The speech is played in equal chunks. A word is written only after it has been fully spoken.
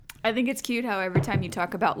I think it's cute how every time you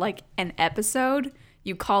talk about like an episode,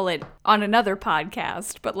 you call it on another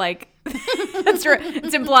podcast, but like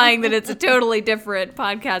it's implying that it's a totally different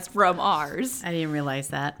podcast from ours. I didn't realize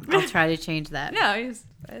that. I'll try to change that. No, I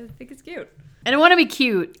think it's cute. I don't want to be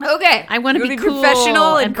cute. Okay. I want to be cool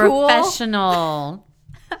professional and cool. Professional.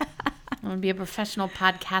 I want to be a professional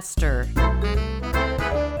podcaster.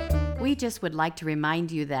 We just would like to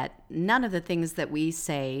remind you that none of the things that we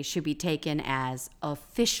say should be taken as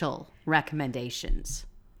official recommendations.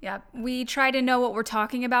 Yeah, we try to know what we're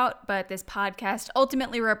talking about, but this podcast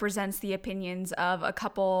ultimately represents the opinions of a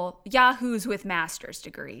couple yahoos with master's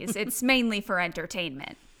degrees. It's mainly for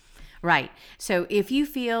entertainment. Right. So if you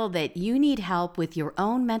feel that you need help with your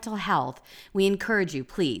own mental health, we encourage you,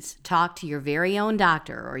 please talk to your very own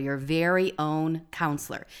doctor or your very own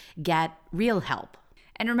counselor. Get real help.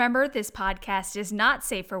 And remember, this podcast is not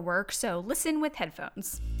safe for work, so listen with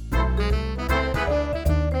headphones.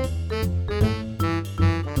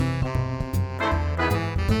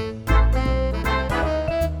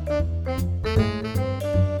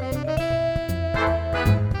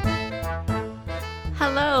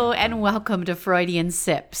 Hello and welcome to Freudian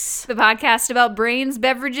Sips. The podcast about brains,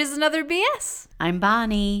 beverages, and other BS. I'm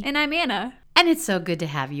Bonnie. And I'm Anna. And it's so good to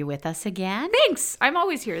have you with us again. Thanks. I'm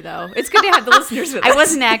always here, though. It's good to have the listeners with us. I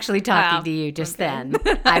wasn't actually talking to you just then.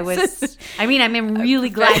 I'm really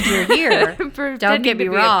glad you're here. Don't get me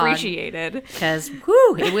wrong. Appreciated. Because,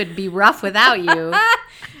 it would be rough without you. I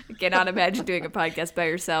cannot imagine doing a podcast by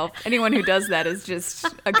yourself. Anyone who does that is just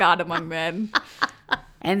a god among men.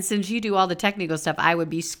 And since you do all the technical stuff, I would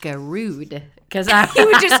be screwed. Because you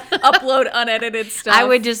would just upload unedited stuff. I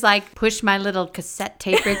would just push my little cassette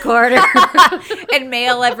tape recorder. And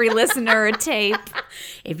mail every listener a tape.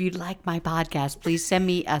 If you'd like my podcast, please send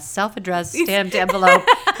me a self-addressed stamped envelope.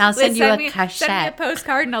 I'll send you a cassette. Send me a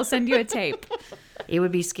postcard and I'll send you a tape. It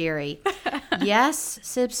would be scary. Yes,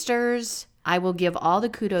 Sipsters. I will give all the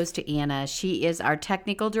kudos to Anna. She is our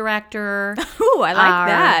technical director. Ooh, I like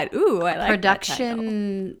that. Ooh, I like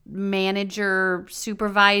production manager,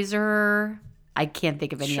 supervisor. I can't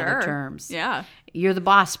think of any other terms. Yeah. You're the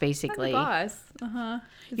boss, basically. I'm the boss. Uh-huh.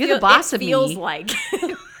 You're the boss of me. It feels like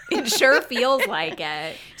it sure feels like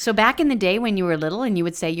it. So back in the day when you were little and you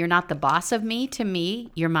would say, you're not the boss of me, to me,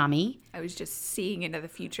 your mommy. I was just seeing into the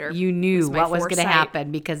future. You knew what was going to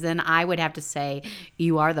happen because then I would have to say,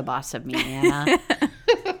 you are the boss of me, Anna.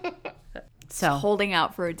 So holding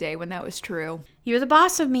out for a day when that was true. You're the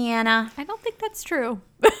boss of me, Anna. I don't think that's true.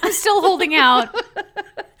 I'm still holding out.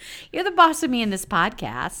 You're the boss of me in this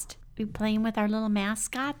podcast. We playing with our little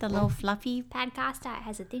mascot, the little fluffy. Podcast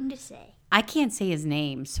has a thing to say. I can't say his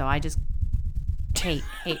name, so I just hey,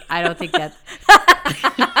 I don't think that.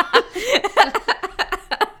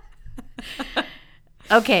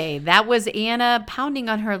 Okay, that was Anna pounding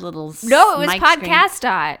on her little No, it was mic Podcast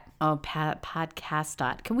screen. Dot. Oh, Podcast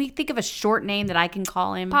Dot. Can we think of a short name that I can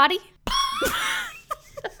call him? Potty?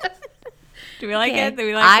 Do we like it? Do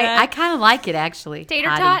we like that? I kind of like it, actually. Tater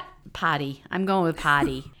Tot? Potty. I'm going with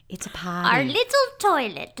potty. It's a potty. Our little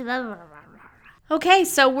toilet. Okay,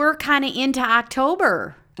 so we're kind of into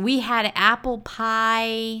October. We had apple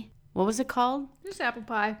pie. What was it called? Just apple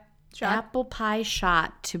pie. Shot. Apple pie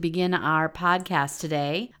shot to begin our podcast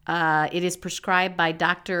today. It is prescribed by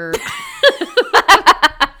Dr.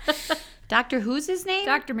 Dr. Who's his name?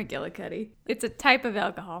 Dr. McGillicuddy. It's a type of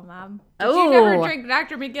alcohol, Mom. Did Oh. you never drink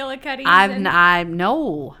Dr. McGillicuddy? I'm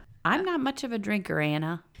not much of a drinker,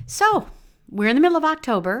 Anna. So, we're in the middle of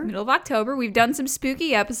October. Middle of October. We've done some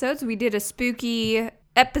spooky episodes. We did a spooky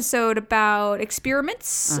episode about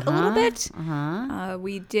experiments a little bit.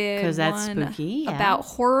 We did 'Cause that's one spooky, yeah. about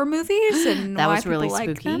horror movies and That why was really people like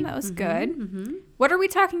spooky. them. That was good. What are we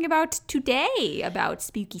talking about today about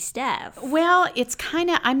spooky stuff? Well, it's kind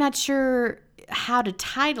of, I'm not sure how to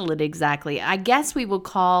title it exactly. I guess we will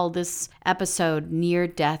call this episode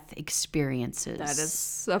Near-Death Experiences. That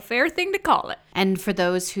is a fair thing to call it. And for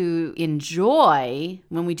those who enjoy,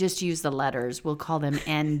 when we just use the letters, we'll call them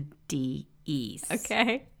NDEs.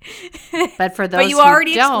 Okay. But for those you who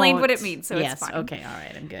already don't, explained what it means, so yes, it's fine. Okay, all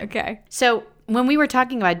right, I'm good. Okay. So when we were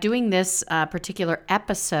talking about doing this particular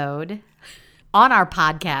episode on our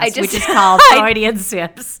podcast, which is called Freudian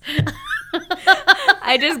Sips.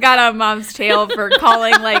 I just got on Mom's tail for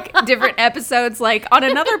calling different episodes on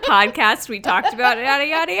another podcast we talked about yada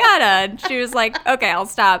yada yada, and she was like, okay, I'll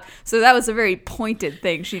stop. So that was a very pointed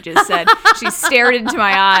thing she just said. She stared into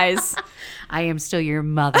my eyes. I am still your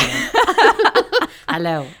mother.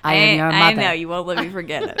 Hello, I am your mother. I know, you won't let me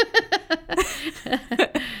forget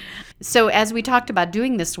it. So as we talked about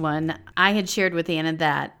doing this one, I had shared with Anna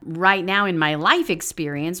that right now in my life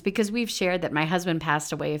experience, because we've shared that my husband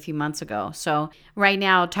passed away a few months ago. So right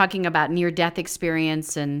now talking about near-death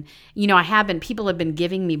experience and, people have been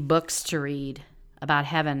giving me books to read about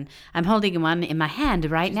heaven. I'm holding one in my hand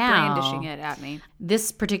right now. Brandishing it at me.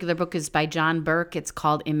 This particular book is by John Burke. It's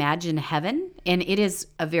called Imagine Heaven, and it is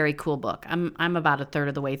a very cool book. I'm about a third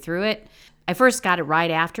of the way through it. I first got it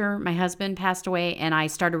right after my husband passed away, and I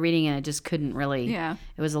started reading it, and I just couldn't really. Yeah.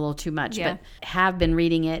 It was a little too much, Yeah. but have been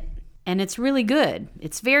reading it, and it's really good.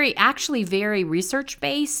 It's actually very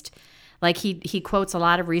research-based. Like he quotes a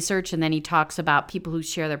lot of research, and then he talks about people who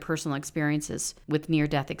share their personal experiences with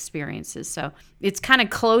near-death experiences. So it's kind of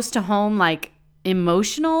close to home, like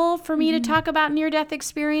emotional for me to talk about near-death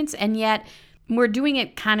experience, and yet we're doing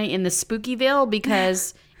it kind of in the Spookyville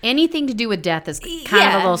because anything to do with death is kind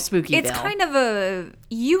of a little Spookyville. It's kind of a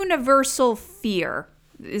universal fear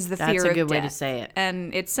is the fear of death. That's a good way to say it.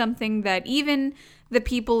 And it's something that even the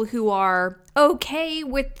people who are okay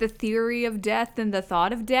with the theory of death and the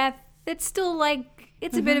thought of death, it's still like,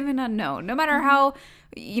 it's a bit of an unknown. No matter how,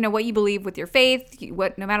 what you believe with your faith,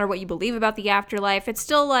 no matter what you believe about the afterlife, it's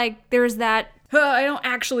still like there's that, I don't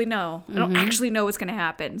actually know. I don't actually know what's going to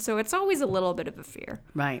happen. So it's always a little bit of a fear.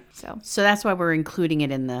 Right. So that's why we're including it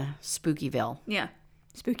in the Spookyville. Yeah.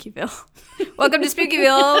 Spookyville. Welcome to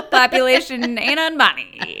Spookyville, population Anna and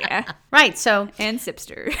Bonnie. Right, so. And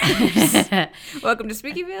Sipsters. Welcome to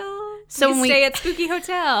Spookyville. So Please when we stay at Spooky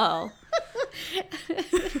Hotel.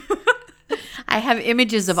 I have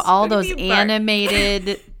images of all those Spooky Park.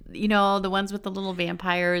 animated, the ones with the little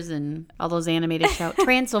vampires and all those animated shows.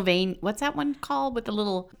 Transylvania, what's that one called with the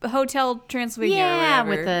little. Hotel Transylvania Yeah, or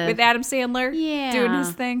whatever. with With Adam Sandler Yeah. doing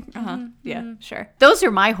his thing. Yeah, sure. Those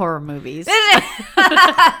are my horror movies.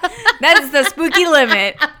 That's the spooky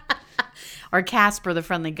limit. Or Casper the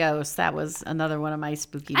Friendly Ghost. That was another one of my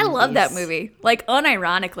spooky movies. I love that movie. Like,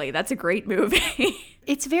 unironically, that's a great movie.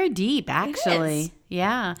 It's very deep, actually. is.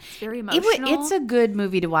 Yeah. It's very emotional. It's a good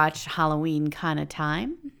movie to watch Halloween kind of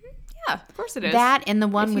time. Yeah, of course it is. That and the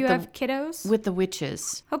one if with you the have kiddos. with the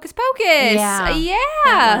witches. Hocus Pocus. Yeah.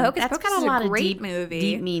 That one. Hocus That's Pocus got is a lot of great deep, movie.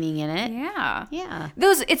 deep meaning in it. Yeah. Yeah.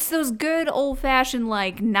 It's those good old fashioned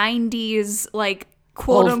like 90s like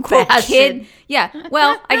quote unquote Old-fashioned. kid. Yeah.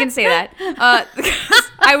 Well, I can say that.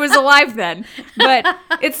 I was alive then. But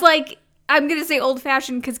it's like I'm going to say old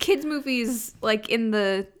fashioned cuz kids movies like in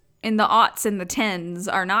the aughts and the tens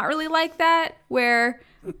are not really like that, where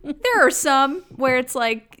there are some where it's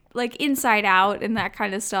like Inside Out and that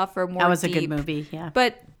kind of stuff are more That was deep. a good movie, yeah.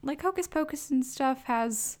 But like Hocus Pocus and stuff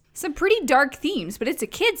has some pretty dark themes, but it's a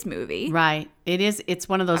kids movie. Right. It is. It's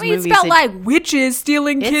one of those I mean, movies. it's about like witches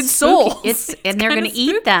stealing it's kids' spooky. souls. And they're going to kinda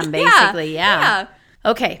eat them, spooky. basically. Yeah.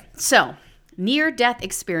 Yeah. Okay. So, near-death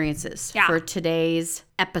experiences Yeah. for today's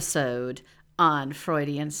episode on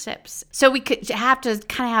Freudian Sips. So we could have to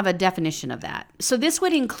kind of have a definition of that. So this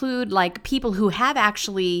would include like people who have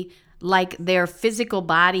actually like their physical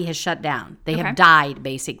body has shut down. They have died,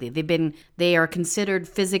 basically. They are considered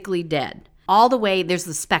physically dead. All the way, there's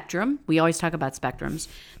the spectrum. We always talk about spectrums.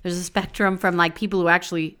 There's a spectrum from like people who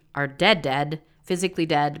actually are dead, physically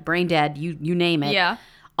dead, brain dead, you name it. Yeah.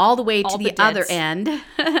 All the way to All the the other deads. end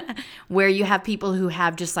where you have people who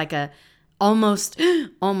have just like a almost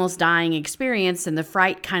dying experience, and the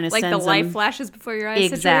fright kind of Like sends the life them flashes before your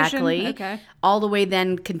eyes exactly situation? Okay. all the way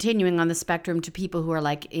then continuing on the spectrum to people who are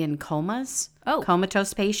like in comas,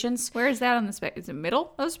 comatose patients. Where is that on the spectrum? Is it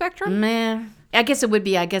middle of the spectrum? Meh. I guess it would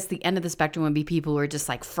be. I guess the end of the spectrum would be people who are just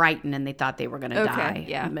like frightened and they thought they were going to die.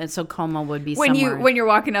 yeah. And so coma would be When somewhere. when you're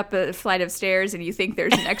walking up a flight of stairs and you think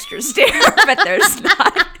there's an extra stair, but there's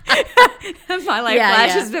not. My life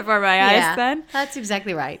flashes before my eyes then. That's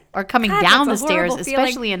exactly right. Or coming God, down the that's a stairs, horrible feeling.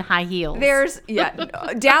 especially in high heels.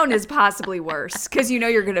 Down is possibly worse because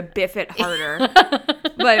you're going to biff it harder.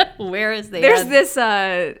 But where is the there's end?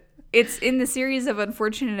 this it's in the series of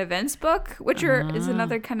Unfortunate Events book, which is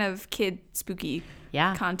another kind of kid spooky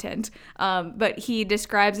content. But he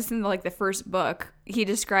describes this in the first book. He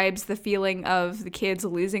describes the feeling of the kids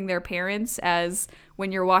losing their parents as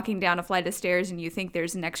when you're walking down a flight of stairs and you think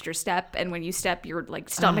there's an extra step, and when you step, your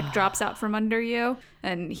stomach drops out from under you.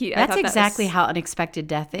 And that's exactly how unexpected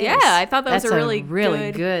death is. Yeah, I thought that was a really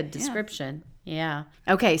good description. Yeah.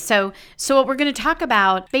 Okay. So what we're going to talk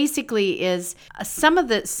about basically is some of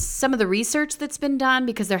the research that's been done,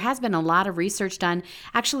 because there has been a lot of research done.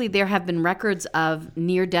 Actually, there have been records of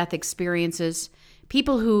near-death experiences.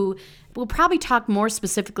 people who we'll probably talk more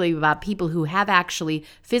specifically about people who have actually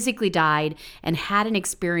physically died and had an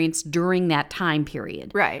experience during that time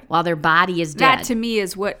period. Right. While their body is dead. That to me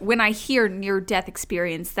is what, when I hear near-death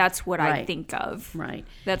experience, that's what I think of. Right.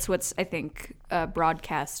 That's what's, I think,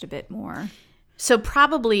 broadcast a bit more. So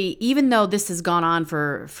probably, even though this has gone on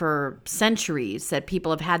for centuries, that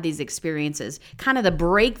people have had these experiences, kind of the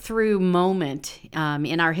breakthrough moment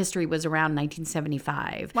in our history was around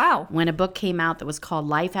 1975. Wow. When a book came out that was called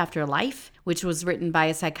Life After Life, which was written by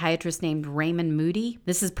a psychiatrist named Raymond Moody.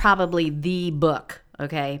 This is probably the book,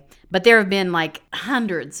 okay? But there have been like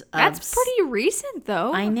hundreds of... That's pretty recent,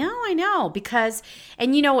 though. I know, because,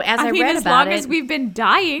 and you know, as I mean, read as about long it... as we've been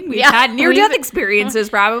dying, we've had near-death experiences,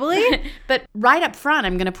 probably. But right up front,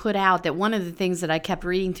 I'm going to put out that one of the things that I kept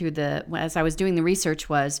reading through as I was doing the research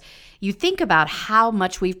was, you think about how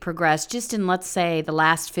much we've progressed just in, let's say, the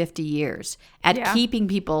last 50 years at keeping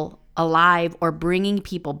people alive or bringing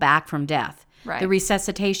people back from death. Right. The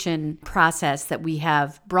resuscitation process that we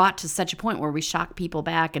have brought to such a point where we shock people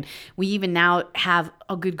back. And we even now have,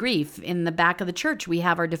 oh, good grief, in the back of the church, we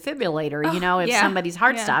have our defibrillator. If somebody's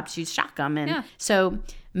heart stops, you shock them. And so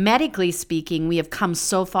medically speaking, we have come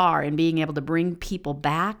so far in being able to bring people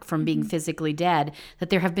back from being physically dead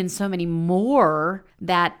that there have been so many more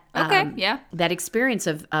that that experience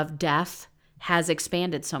of death has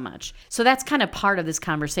expanded so much. So that's kind of part of this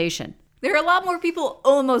conversation. There are a lot more people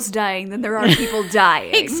almost dying than there are people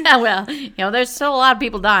dying. Well, there's still a lot of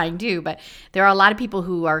people dying too, but there are a lot of people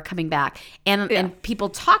who are coming back and people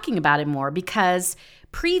talking about it more because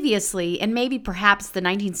previously, and maybe perhaps the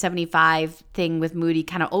 1975 thing with Moody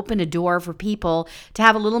kind of opened a door for people to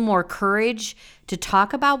have a little more courage to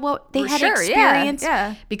talk about what they had experienced.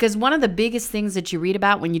 Yeah. Because one of the biggest things that you read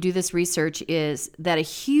about when you do this research is that a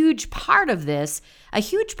huge part of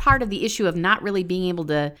the issue of not really being able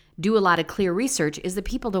to do a lot of clear research is that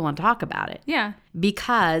people don't want to talk about it. Yeah.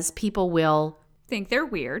 Because people will think they're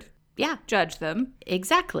weird. Yeah. Judge them.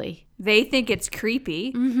 Exactly. They think it's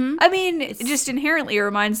creepy. Mm-hmm. I mean, it just inherently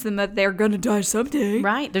reminds them that they're going to die someday.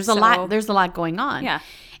 Right. There's a lot going on. Yeah.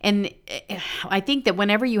 And I think that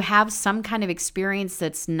whenever you have some kind of experience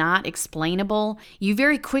that's not explainable, you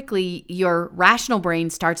very quickly, your rational brain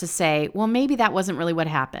starts to say, well, maybe that wasn't really what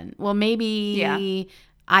happened. Well, maybe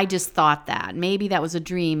I just thought that. Maybe that was a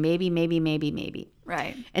dream. Maybe.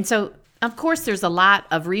 Right. And so, of course, there's a lot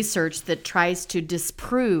of research that tries to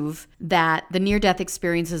disprove that the near-death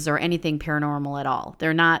experiences are anything paranormal at all.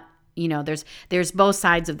 They're not, there's both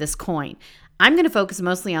sides of this coin. I'm going to focus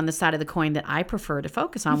mostly on the side of the coin that I prefer to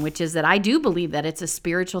focus on, which is that I do believe that it's a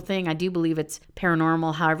spiritual thing. I do believe it's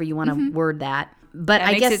paranormal, however you want to word that. But that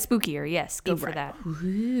I makes guess it spookier. Yes, go for that.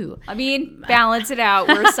 Ooh. I mean, balance it out.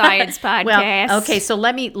 We're a science podcast. Well, okay, so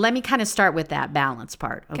let me kind of start with that balance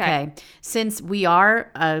part. Okay, since we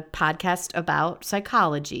are a podcast about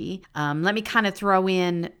psychology, let me kind of throw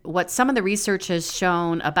in what some of the research has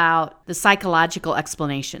shown about the psychological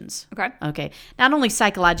explanations. Okay, not only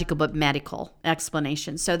psychological but medical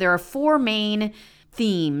explanations. So there are 4 main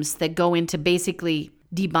themes that go into basically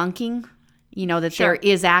debunking. That there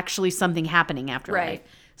is actually something happening after life.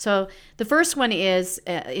 So the first one is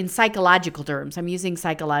in psychological terms. I'm using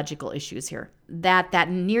psychological issues here. That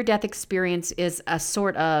near-death experience is a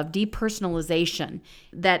sort of depersonalization.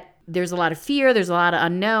 That there's a lot of fear, there's a lot of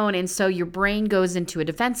unknown, and so your brain goes into a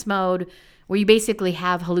defense mode where you basically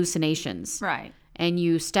have hallucinations. Right. And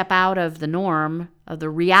you step out of the norm, of the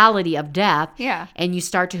reality of death, and you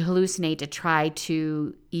start to hallucinate to try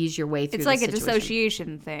to ease your way through the situation. It's like a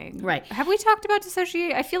dissociation thing. Right. Have we talked about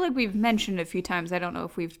dissociation? I feel like we've mentioned it a few times. I don't know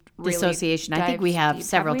if we've really dissociation. I think we have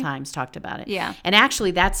several times talked about it. Yeah. And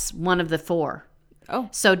actually, that's one of the 4. Oh.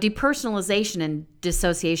 So depersonalization and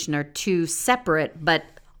dissociation are 2 separate, but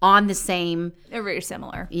on the same... They're very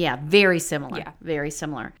similar. Yeah, very similar. Yeah. Very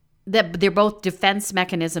similar. They're both defense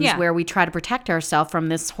mechanisms where we try to protect ourselves from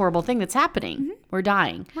this horrible thing that's happening. Mm-hmm. We're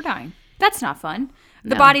dying. That's not fun.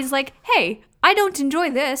 The body's like, hey, I don't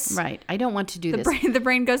enjoy this. Right. I don't want to do this. The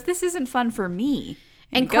brain goes, this isn't fun for me.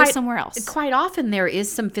 And go somewhere else. Quite often there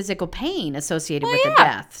is some physical pain associated with the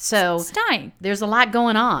death. So it's dying. There's a lot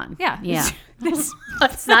going on. Yeah.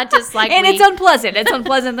 It's not just like and it's unpleasant. It's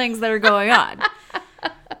unpleasant things that are going on.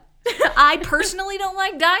 I personally don't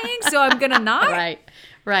like dying, so I'm going to not.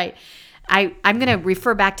 Right. I'm going to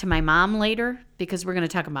refer back to my mom later because we're going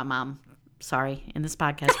to talk about mom. Sorry, in this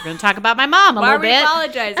podcast, we're going to talk about my mom a little bit. Why are we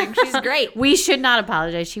apologizing? She's great. We should not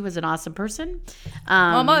apologize. She was an awesome person.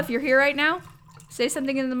 Mama, if you're here right now, say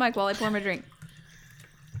something in the mic while I pour my drink.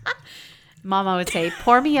 Mama would say,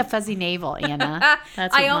 pour me a fuzzy navel, Anna.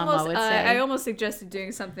 That's what Mama would say. I almost suggested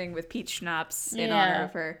doing something with peach schnapps in honor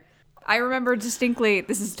of her. I remember distinctly,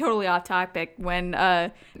 this is totally off topic, when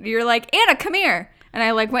you're like, Anna, come here. And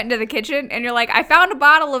I like went into the kitchen and you're like, I found a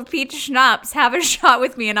bottle of peach schnapps. Have a shot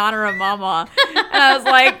with me in honor of Mama. And I was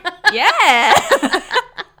like, yeah.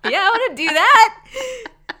 Yeah, I want to do that.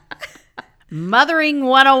 Mothering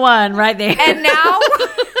 101 right there. And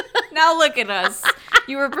now look at us.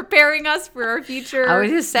 You were preparing us for our future I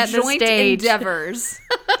was just setting the joint stage. endeavors.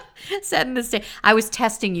 Setting the stage. I was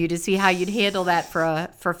testing you to see how you'd handle that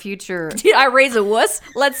for future. Did I raise a wuss?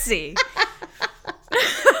 Let's see.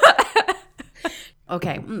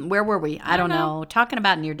 Okay, where were we? I don't know. Talking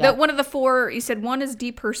about near death. One of the four, you said one is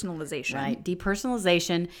depersonalization. Right.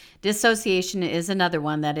 Depersonalization. Dissociation is another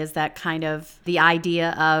one that is that kind of the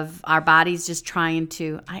idea of our bodies just trying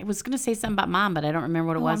to. I was going to say something about Mom, but I don't remember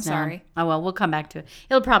what it was I'm now. sorry. Oh, well, we'll come back to it.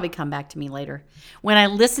 It'll probably come back to me later. When I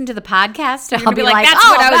listen to the podcast, You're I'll gonna be be like, that's oh,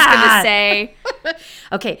 what I was going that." to say.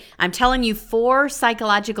 Okay, I'm telling you 4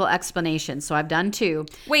 psychological explanations. So I've done 2.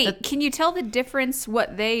 Wait, can you tell the difference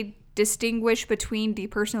what they distinguish between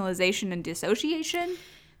depersonalization and dissociation?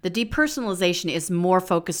 The depersonalization is more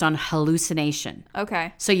focused on hallucination.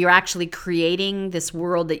 Okay. So you're actually creating this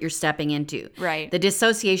world that you're stepping into. Right. The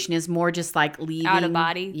dissociation is more just like leaving. Out of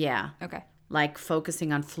body? Yeah. Okay. Like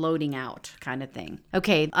focusing on floating out kind of thing.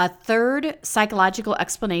 Okay. A third psychological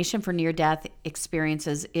explanation for near-death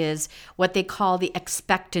experiences is what they call the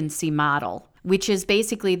expectancy model, which is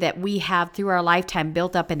basically that we have through our lifetime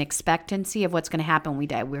built up an expectancy of what's going to happen when we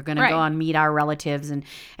die. We're going to go and meet our relatives. And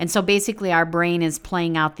so basically our brain is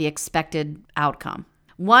playing out the expected outcome.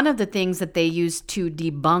 One of the things that they use to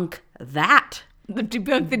debunk that, The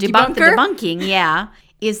debunk the debunker? debunking, yeah,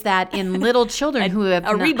 is that in little children who have A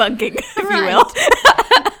rebunking, if you Right. will.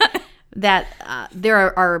 that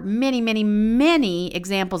there are many, many, many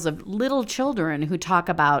examples of little children who talk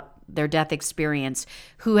about their death experience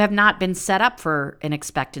who have not been set up for an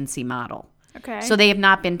expectancy model. Okay. So they have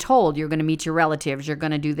not been told you're going to meet your relatives, you're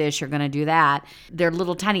going to do this, you're going to do that. They're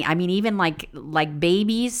little tiny. I mean, even like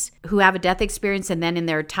babies who have a death experience and then in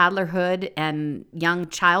their toddlerhood and young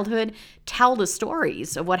childhood tell the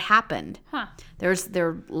stories of what happened. Huh. There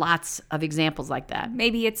are lots of examples like that.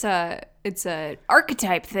 Maybe it's a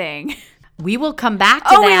archetype thing. We will come back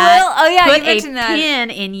to Oh, we that. will? Oh, yeah, Put you mentioned a that. pin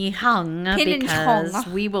in Yihung Pin in because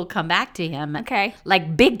Chong. we will come back to him. Okay.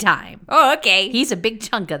 Like big time. Oh, okay. He's a big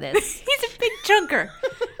chunk of this. He's a big chunker.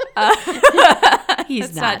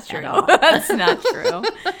 He's That's not not at true. all. That's not true.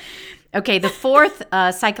 Okay, the fourth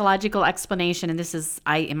psychological explanation, and this is,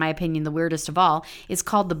 in my opinion, the weirdest of all, is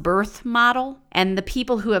called the birth model. And the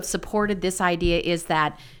people who have supported this idea is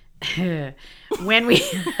that when we,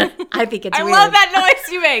 I think it's I weird. love that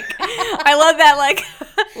noise you make. I love that like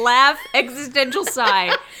laugh, existential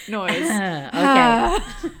sigh noise.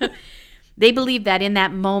 Okay. They believe that in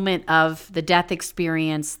that moment of the death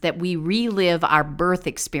experience that we relive our birth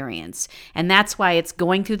experience. And that's why it's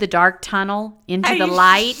going through the dark tunnel into the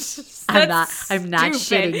light. I'm not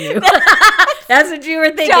stupid. shitting you. That's what you were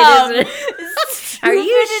thinking, Dumb. isn't it? Are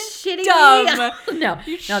you shitting dumb. me? No.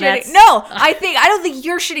 Shitting. No, I don't think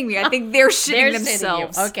you're shitting me. I think they're shitting They're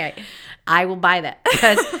themselves. shitting you. Okay. I will buy that.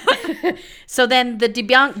 Because so then the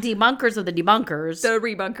debunkers of the debunkers, The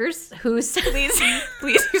rebunkers. who's Please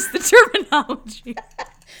use the terminology.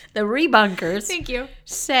 the rebunkers, Thank you.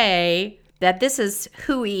 say that this is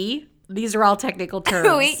hooey. These are all technical terms.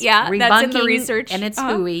 Hooey, yeah, that's in the Rebunking, research. and it's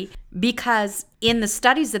Uh-huh. hooey because in the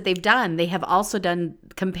studies that they've done, they have also done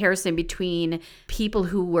comparison between people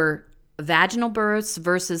who were vaginal births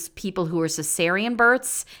versus people who were cesarean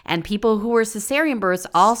births, and people who were cesarean births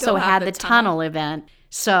also Still had have the the tunnel event.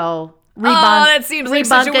 So That seems like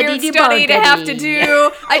such a weird study to have to debunkity.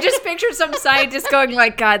 do. I just pictured some scientist going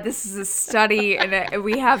like, God, this is a study and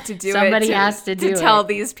we have to do Somebody it. has to do tell it.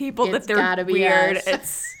 these people It's that they're gotta be weird. us.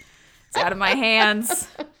 It's out of my hands.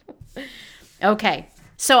 Okay.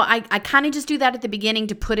 So I kind of just do that at the beginning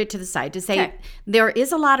to put it to the side, to say Okay. there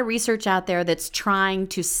is a lot of research out there that's trying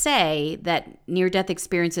to say that near-death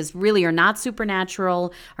experiences really are not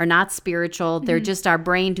supernatural, are not spiritual. They're just our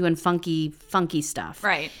brain doing funky stuff.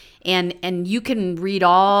 Right. And you can read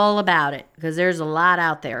all about it because there's a lot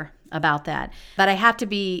out there about that. But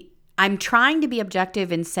I'm trying to be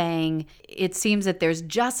objective in saying it seems that there's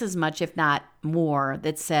just as much, if not more,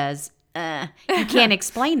 that says, you can't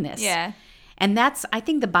explain this. Yeah. And that's, I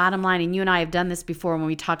think, the bottom line, and you and I have done this before when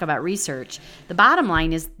we talk about research. The bottom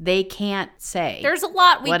line is they can't say There's a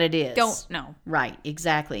lot we what it is. don't know. Right,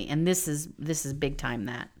 exactly. And this is big time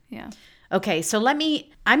that. Yeah. Okay, so I'm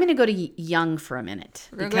going to go to Jung for a minute.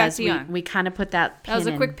 We're going to go back to Jung. We kind of put that pin That was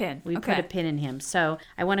a in. quick pin. We Okay. put a pin in him. So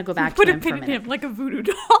I want to go back Put to a him for a pin in minute. him like a voodoo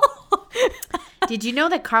doll. Did you know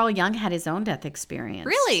that Carl Jung had his own death experience?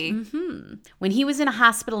 Really? Mm-hmm. When he was in a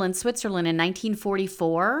hospital in Switzerland in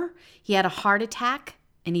 1944, he had a heart attack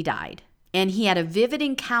and he died. And he had a vivid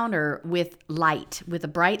encounter with light, with a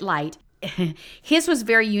bright light. His was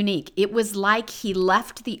very unique. It was like he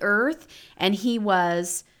left the earth and he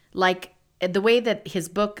was like, the way that his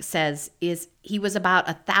book says is he was about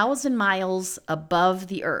 1,000 miles above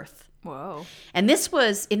the earth. Whoa. And this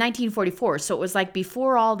was in 1944, so it was like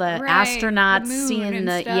before all the Right, astronauts the moon seeing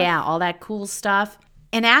and stuff. all that cool stuff.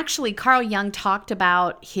 And actually, Carl Jung talked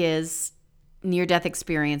about his near-death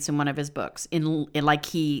experience in one of his books. In like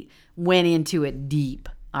he went into it deep,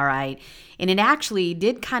 all right? And it actually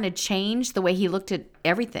did kind of change the way he looked at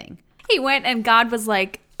everything. He went and God was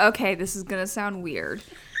like, okay, this is going to sound weird.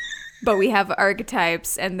 But we have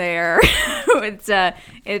archetypes, and they're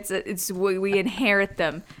we inherit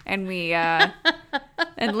them, and we and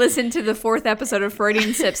listen to the 4th episode of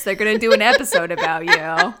Freudian Sips. They're gonna do an episode about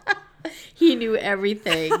you. He knew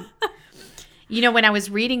everything. You know, when I was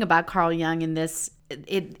reading about Carl Jung in this,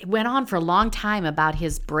 it went on for a long time about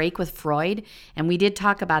his break with Freud, and we did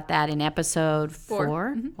talk about that in episode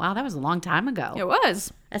 4. Mm-hmm. Wow, that was a long time ago. It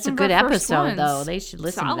was. That's One a of good our first episode, ones. though. They should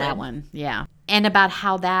listen to that Solid. one. Yeah. And about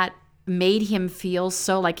how that made him feel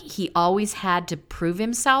so like he always had to prove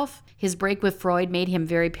himself. His break with Freud made him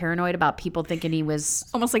very paranoid about people thinking he was...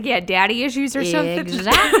 Almost like he had daddy issues or something.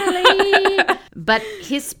 Exactly. But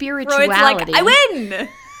his spirituality... Freud's like, I win!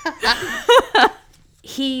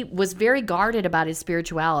 He was very guarded about his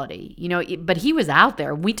spirituality, you know, but he was out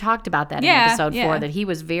there. We talked about that in Yeah, episode 4, yeah. that he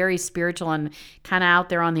was very spiritual and kind of out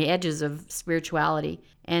there on the edges of spirituality.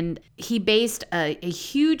 And he based a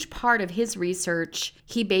huge part of his research,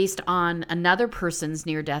 he based on another person's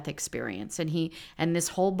near-death experience. And this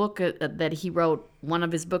whole book that he wrote, one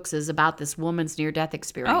of his books is about this woman's near-death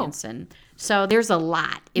experience. And so there's a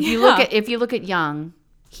lot. If you look at Jung,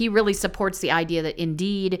 he really supports the idea that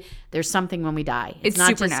indeed there's something when we die. It's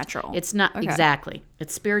not supernatural. It's not Okay. Exactly.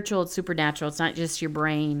 It's spiritual. It's supernatural. It's not just your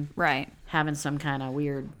brain Right. having some kind of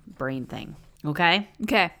weird brain thing. Okay?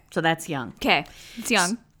 Okay. So that's Jung. Okay. It's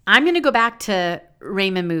Young. I'm going to go back to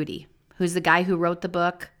Raymond Moody, who's the guy who wrote the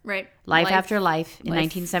book Right. Life After Life in Life-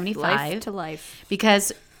 1975. Life to life.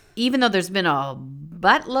 Because even though there's been a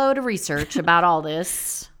buttload of research about all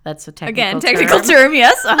this, that's a technical term,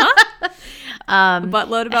 yes. Uh-huh.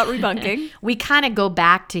 Buttload about rebunking. we kind of go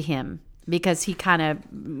back to him because he kind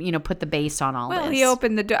of, put the base on all Well, this. he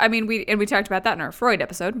opened the door. I mean, we talked about that in our Freud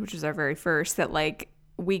episode, which is our very first, that like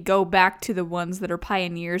we go back to the ones that are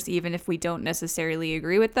pioneers, even if we don't necessarily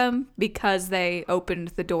agree with them, because they opened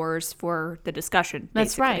the doors for the discussion.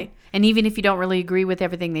 That's basically. right. And even if you don't really agree with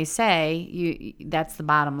everything they say, that's the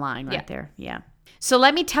bottom line right Yeah. there. Yeah. So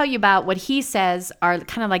let me tell you about what he says are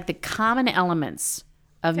kind of like the common elements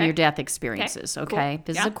of Okay. near-death experiences, okay? Cool.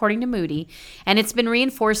 This Yeah. is according to Moody, and it's been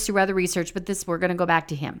reinforced through other research, but we're going to go back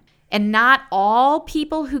to him. And not all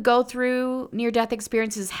people who go through near-death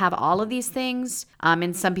experiences have all of these things,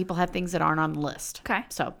 and some people have things that aren't on the list. Okay.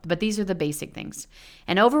 So, but these are the basic things.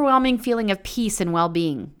 An overwhelming feeling of peace and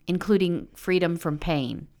well-being, including freedom from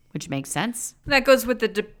pain, which makes sense. That goes with the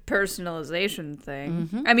depersonalization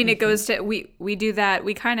thing. I mean, it goes to, we do that.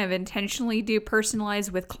 We kind of intentionally do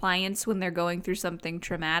personalize with clients when they're going through something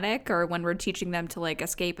traumatic or when we're teaching them to like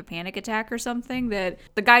escape a panic attack or something, that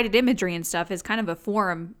the guided imagery and stuff is kind of a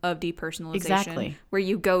form of depersonalization. Exactly. Where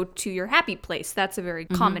you go to your happy place. That's a very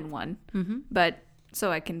common one. But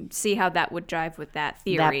so I can see how that would jive with that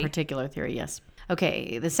theory. That particular theory, yes.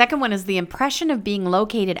 Okay, the second one is the impression of being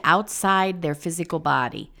located outside their physical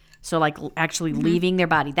body. So like actually leaving their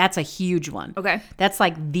body. That's a huge one. Okay. That's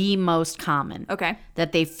like the most common. Okay.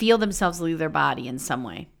 That they feel themselves leave their body in some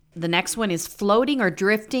way. The next one is floating or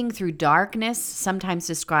drifting through darkness, sometimes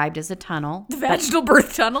described as a tunnel. The vaginal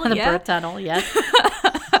birth tunnel, The yeah. birth tunnel, yes.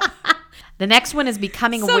 The next one is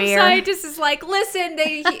becoming Some aware. scientist is like, listen,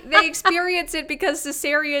 they experience it because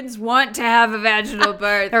cesareans want to have a vaginal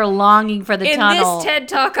birth. They're longing for the In tunnel. this TED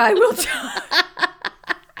Talk, I will tell.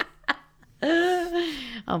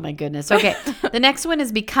 Oh my goodness. Okay. The next one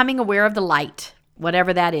is becoming aware of the light,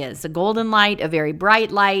 whatever that is. A golden light, a very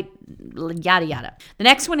bright light, yada yada. The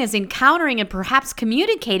next one is encountering and perhaps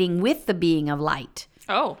communicating with the being of light.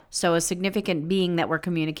 Oh, So a significant being that we're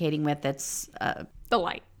communicating with that's the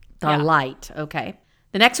light. the light. Okay.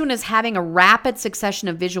 The next one is having a rapid succession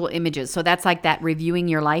of visual images. So that's like that reviewing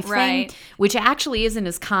your life Right. thing, which actually isn't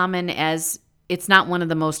as common as it's not one of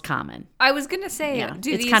the most common. I was gonna say, Yeah,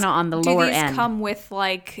 it's kind of on the lower do these end. come with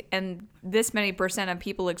like, and this many percent of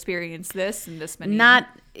people experience this, and this many? Not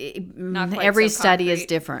quite every so study is concrete.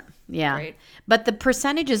 different. Yeah. Right. But the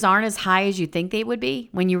percentages aren't as high as you think they would be.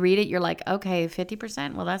 When you read it, you're like, okay,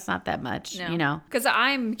 50%? Well, that's not that much, you know. Because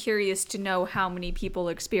I'm curious to know how many people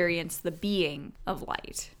experience the being of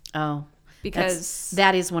light. Oh. Because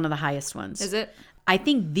that is one of the highest ones. is it? I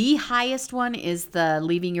think the highest one is the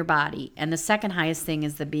leaving your body. And the second highest thing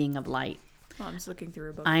is the being of light. Oh, I'm just looking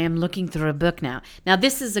through a book. I am looking through a book now. Now,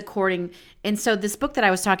 this is and so this book that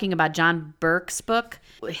I was talking about, John Burke's book,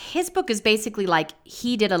 his book is basically like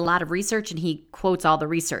he did a lot of research and he quotes all the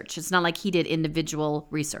research. It's not like he did individual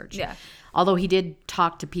research. Yeah. Although he did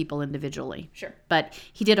talk to people individually. Sure. But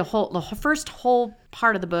he did the first whole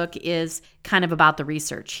part of the book is kind of about the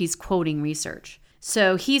research. He's quoting research.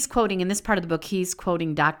 So he's quoting, in this part of the book, he's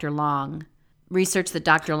quoting Dr. Long, research that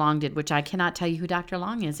Dr. Long did, which I cannot tell you who Dr.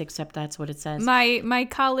 Long is, except that's what it says. My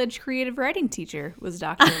college creative writing teacher was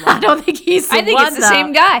Dr. Long. I don't think he's the I think one, it's the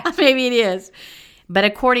same guy. Maybe it is. But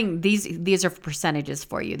according, these are percentages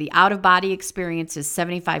for you. The out-of-body experience is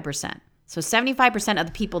 75%. So 75% of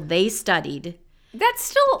the people they studied,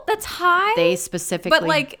 That's high. they specifically... But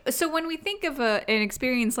like, so when we think of an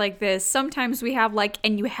experience like this, sometimes we have like,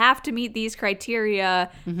 and you have to meet these criteria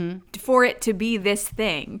for it to be this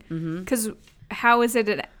thing. Because how is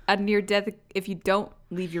it a near death if you don't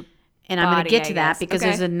leave your And I'm going to body, get to I that guess? because Okay.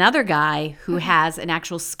 there's another guy who has an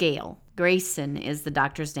actual scale. Grayson is the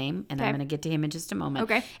doctor's name, and I'm Okay. going to get to him in just a moment.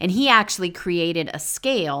 Okay. And he actually created a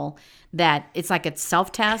scale that it's like a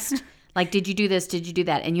self-test. Like, did you do this? Did you do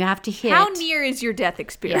that? And you have to hit. How near is your death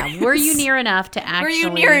experience? Yeah, were you near enough to actually... Were you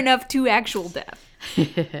near enough to actual death?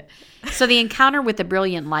 So the encounter with the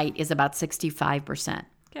brilliant light is about 65%.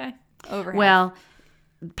 Okay. Over half. Well,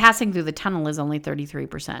 passing through the tunnel is only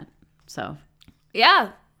 33%. So yeah,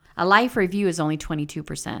 a life review is only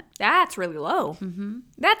 22%. that's really low.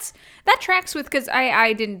 That tracks with, because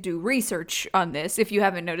I didn't do research on this. If you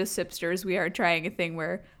haven't noticed, Sipsters, we are trying a thing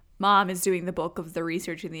where Mom is doing the bulk of the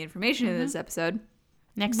research and the information in this episode.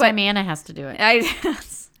 Next But- time Anna has to do it.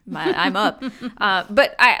 I'm up.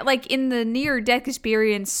 But I like in the near-death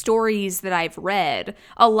experience stories that I've read,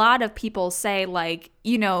 a lot of people say like,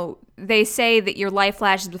 you know, they say that your life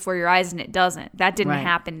flashes before your eyes and it doesn't. That didn't Right,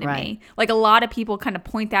 happen to right. me. Like a lot of people kind of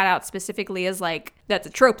point that out specifically as like, that's a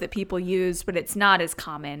trope that people use, but it's not as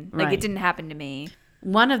common. Like Right. it didn't happen to me.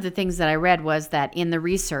 One of the things that I read was that in the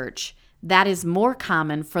research, that is more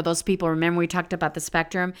common for those people. Remember, we talked about the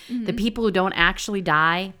spectrum, the people who don't actually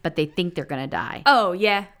die, but they think they're going to die. Oh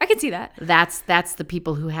yeah, I can see that. That's the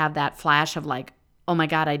people who have that flash of like, oh my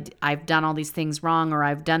God, I've done all these things wrong, or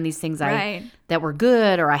I've done these things Right. that were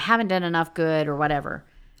good, or I haven't done enough good, or whatever.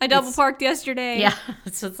 I double parked yesterday. Yeah,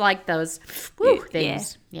 so it's like those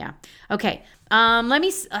things. Yeah. Okay. Let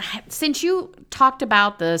me. Since you talked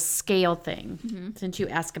about the scale thing, since you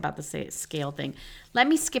asked about the scale thing, let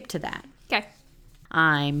me skip to that. Okay.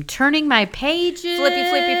 I'm turning my pages. Flippy,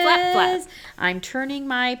 flippy, flap, flap. I'm turning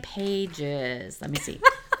my pages. Let me see.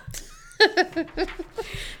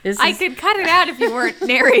 This I is- could cut it out if you weren't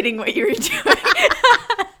narrating what you were doing.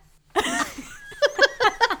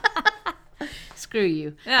 Screw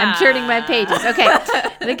you. I'm turning my pages. Okay.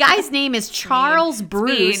 The guy's name is Charles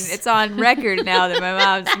Bruce. It's on record now that my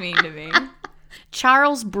mom's mean to me.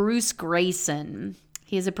 Charles Bruce Grayson.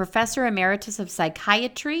 He is a professor emeritus of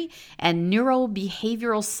psychiatry and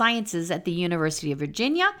neurobehavioral sciences at the University of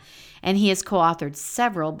Virginia, and he has co-authored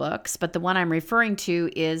several books, but the one I'm referring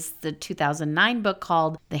to is the 2009 book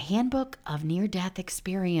called The Handbook of Near-Death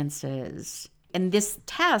Experiences. And this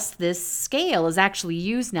test, this scale, is actually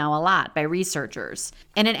used now a lot by researchers.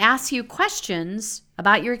 And it asks you questions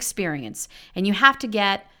about your experience. And you have to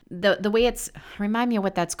get the way it's, remind me of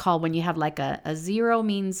what that's called when you have like a 0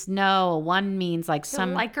 means no, a 1 means like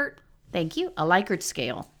some, Likert. thank you, a Likert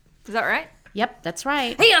scale. Is that right? Yep, that's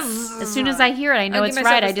right. Yes. As soon as I hear it, I know I'll it's give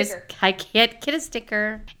myself right. a I can't get a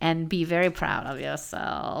sticker and be very proud of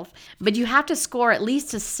yourself. But you have to score at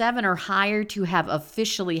least a 7 or higher to have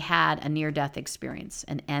officially had a near-death experience,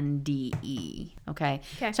 an NDE. Okay.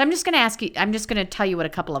 So I'm just going to ask you. I'm just going to tell you what a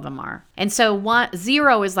couple of them are. And so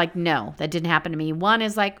 0 is like no, that didn't happen to me. 1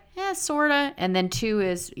 is like sorta, and then 2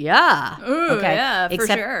 is yeah. Ooh, yeah, for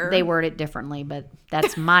Except sure. they word it differently, but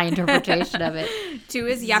that's my interpretation of it. 2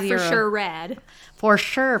 is yeah, 0. for sure, rad. For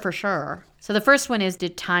sure, for sure. So the first one is,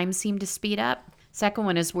 did time seem to speed up? Second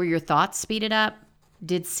one is, were your thoughts speeded up?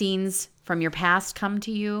 Did scenes from your past come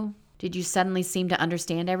to you? Did you suddenly seem to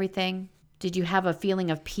understand everything? Did you have a feeling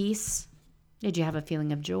of peace? Did you have a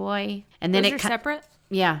feeling of joy? And then Those are separate?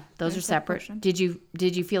 Yeah, those are separate. separation.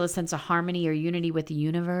 Did you feel a sense of harmony or unity with the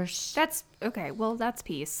universe? That's okay. Well, that's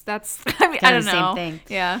peace. That's I mean, I Kinda don't the same know. thing.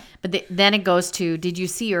 Yeah. But then it goes to, did you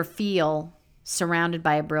see or feel surrounded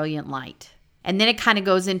by a brilliant light? And then it kind of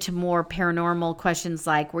goes into more paranormal questions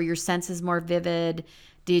like, were your senses more vivid?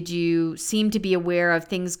 Did you seem to be aware of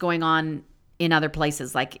things going on in other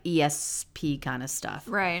places, like ESP kind of stuff?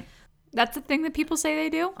 Right. That's the thing that people say they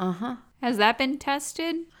do? Uh-huh. Has that been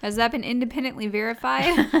tested? Has that been independently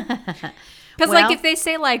verified? Because, Well- if they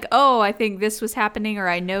say, oh, I think this was happening or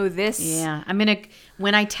I know this. Yeah.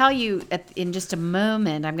 When I tell you in just a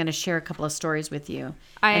moment, I'm going to share a couple of stories with you.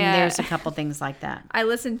 And there's a couple things like that. I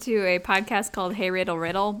listened to a podcast called Hey Riddle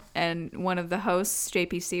Riddle, and one of the hosts,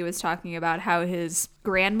 JPC, was talking about how his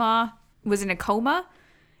grandma was in a coma.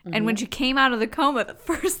 And when she came out of the coma, the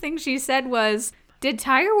first thing she said was, did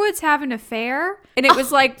Tiger Woods have an affair? And it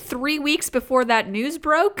was 3 weeks before that news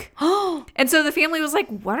broke. And so the family was like,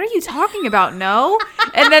 what are you talking about? No.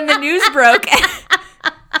 And then the news broke.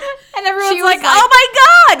 And everyone's She was like- oh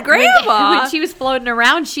my God, Grandma. When she was floating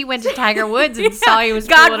around, she went to Tiger Woods and saw he was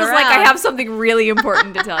God fooling was around. like, I have something really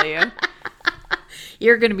important to tell you.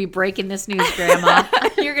 You're going to be breaking this news, Grandma.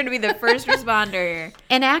 You're going to be the first responder here.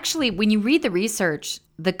 And actually, when you read the research,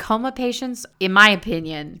 the coma patients, in my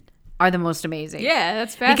opinion, are the most amazing. Yeah,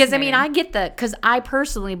 that's fascinating. Because, I get because I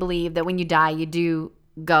personally believe that when you die, you do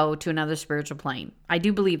go to another spiritual plane. I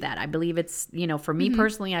do believe that. I believe it's, for me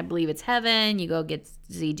personally, I believe it's heaven. You go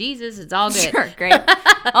see Jesus. It's all good. Sure, great.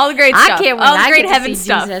 All the great stuff. I can't wait. All the I great get to heaven see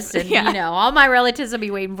stuff. Jesus and, Yeah. all my relatives will be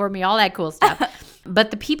waiting for me, all that cool stuff.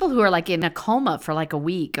 But the people who are in a coma for a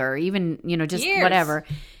week or even, just Years. whatever,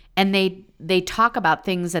 and they talk about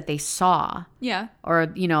things that they saw Yeah.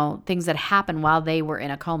 or, things that happened while they were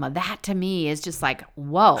in a coma. That to me is just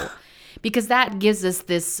whoa. Because that gives us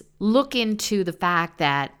this look into the fact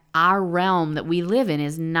that our realm that we live in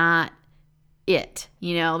is not it.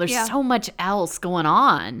 There's Yeah. so much else going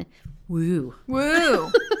on. Woo.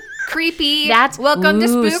 Woo. Creepy. That's welcome to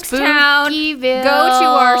ooh, Spookstown. Spookyville. Go to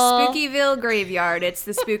our Spookyville graveyard. It's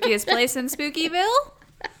the spookiest place in Spookyville.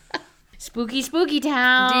 Spooky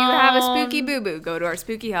town. Do you have a spooky boo boo? Go to our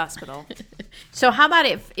spooky hospital. So how about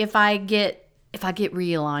if I get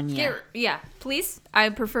real on you? Yeah, please. I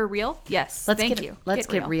prefer real. Yes. Thank you. Let's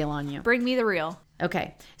get real on you. Bring me the real.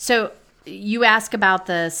 Okay. So you ask about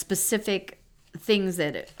the specific things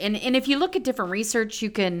that, and if you look at different research,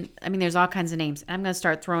 you can, there's all kinds of names. I'm going to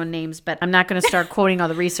start throwing names, but I'm not going to start quoting all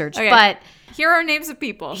the research. Okay. But Here are names of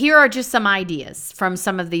people. here are just some ideas from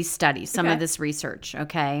some of these studies, some Okay. of this research.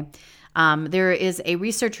 Okay. There is a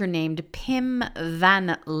researcher named Pim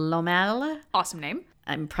van Lommel. Awesome name.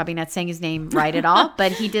 I'm probably not saying his name right at all,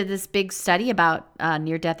 but he did this big study about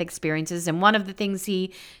near-death experiences. And one of the things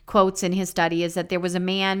he quotes in his study is that there was a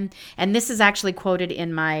man, and this is actually quoted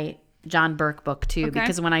in my John Burke book too, Okay.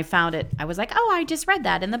 because when I found it, I was like, oh, I just read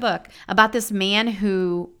that in the book about this man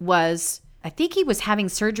who was, I think he was having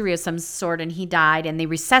surgery of some sort and he died and they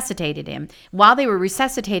resuscitated him. While they were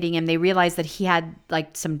resuscitating him, they realized that he had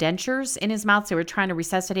some dentures in his mouth. So they were trying to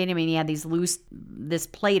resuscitate him and he had this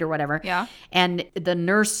plate or whatever. Yeah. And the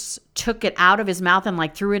nurse took it out of his mouth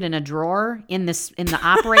and threw it in a drawer in the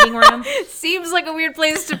operating room. Seems like a weird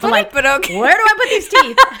place to put Like, it, but okay. Where do I put these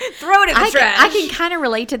teeth? Throw it in the trash. I can kind of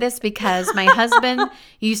relate to this because my husband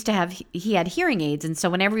used to he had hearing aids. And so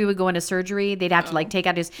whenever we would go into surgery, they'd have to take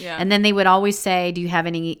out his, Yeah. and then they would always say, do you have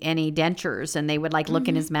any dentures? And they would look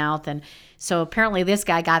in his mouth. And so apparently this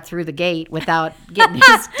guy got through the gate without getting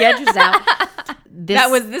his dentures out.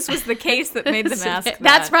 This was the case that made the mask. That's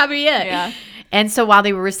bad. probably it. Yeah. And so while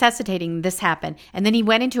they were resuscitating, this happened. And then he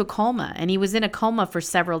went into a coma, and he was in a coma for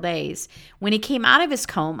several days. When he came out of his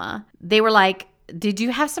coma, they were like, did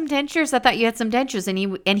you have some dentures? I thought you had some dentures.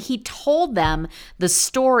 And he told them the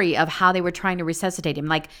story of how they were trying to resuscitate him,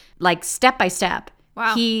 like step by step.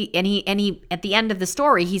 Wow. He at the end of the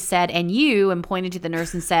story, he said, and pointed to the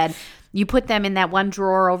nurse and said, you put them in that one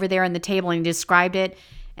drawer over there on the table, and he described it.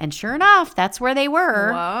 And sure enough, that's where they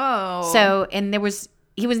were. Whoa. So, and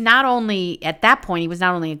he was not only, at that point, he was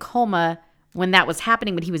not only in coma when that was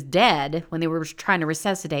happening, but he was dead when they were trying to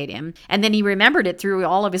resuscitate him. And then he remembered it through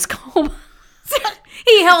all of his coma.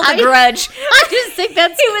 he held a grudge. I just think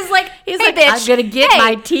that's, He was like, he's hey, like, bitch, I'm going to get hey,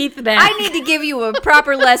 my teeth back. I need to give you a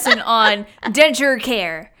proper lesson on denture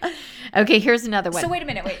care. Okay, here's another one. So wait a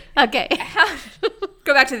minute, wait. Okay.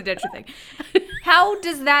 Go back to the denture thing. How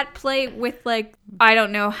does that play with I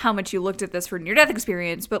don't know how much you looked at this for near-death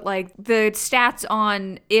experience, but the stats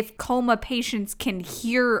on if coma patients can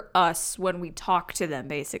hear us when we talk to them,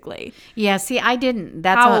 basically. Yeah, see, I didn't.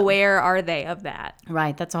 That's How aware are they of that?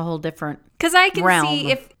 Right, that's a whole different. Because I can realm.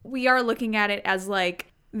 see if we are looking at it as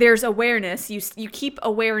there's awareness. You keep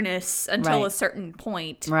awareness until Right. a certain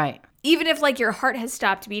point. Right. Even if like your heart has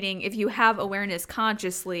stopped beating, if you have awareness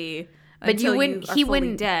consciously, But until you wouldn't. are He fully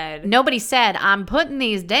wouldn't. dead. Nobody said, "I'm putting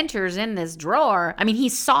these dentures in this drawer." I mean, he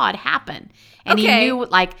saw it happen, and he Okay. knew.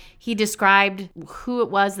 Like he described who it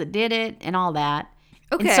was that did it and all that.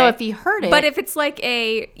 Okay. And so if he heard it, But if it's like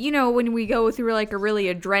when we go through like a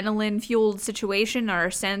really adrenaline fueled situation,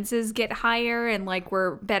 our senses get higher and like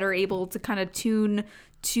we're better able to kind of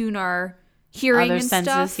tune our hearing Other and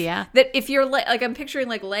senses, stuff. yeah. That if you're like I'm picturing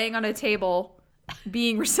like laying on a table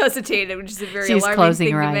being resuscitated, which is a very She's alarming closing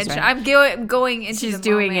thing her to eyes, mention. right? I'm going into she's the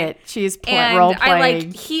doing moment. it, she's And role I playing.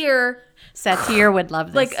 like hear Satir would love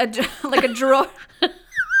this. like a drawer.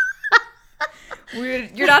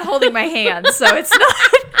 You're not holding my hand, so it's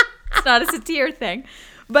not a satire thing.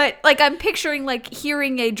 But like I'm picturing like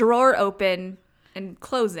hearing a drawer open and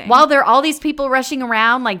closing. While there are all these people rushing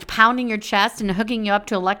around, like pounding your chest and hooking you up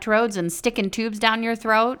to electrodes and sticking tubes down your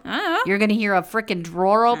throat, I don't know. you're gonna hear a freaking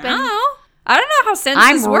drawer open. I don't know how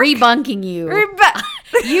senses I'm work. rebunking you. Reba-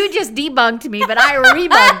 You just debunked me, but I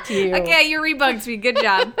rebunked you. Okay, you rebunked me. Good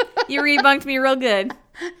job. You rebunked me real good.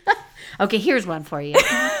 Okay, here's one for you.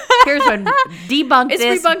 Here's one. Debunk Is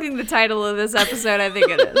this. rebunking the title of this episode? I think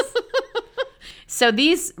it is. So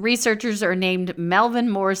these researchers are named Melvin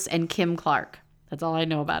Morse and Kim Clark. That's all I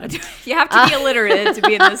know about it. You have to be illiterate to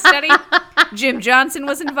be in this study. Jim Johnson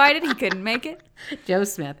was invited. He couldn't make it. Joe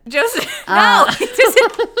Smith. Joseph. No, it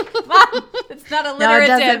doesn't. Mom, it's not No, it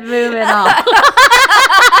alliterative. doesn't move at all.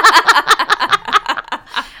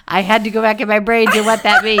 I had to go back in my brain to what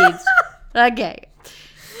that means. Okay.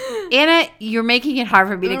 Anna, you're making it hard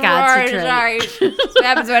for me to concentrate. Sorry. That's what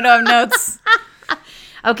happens when I don't have notes.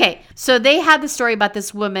 Okay, so they had the story about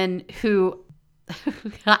this woman who,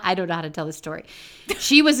 I don't know how to tell the story.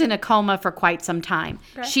 She was in a coma for quite some time.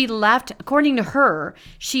 Okay. She left, according to her,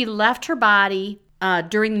 she left her body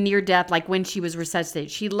during near death, like when she was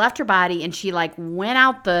resuscitated. She left her body and she like went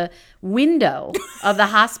out the window of the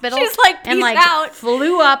hospital. She's like, and "Peace like out."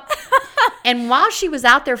 flew up. And while she was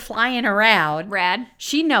out there flying around, Rad.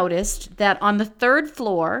 she noticed that on the third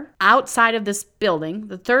floor, outside of this building,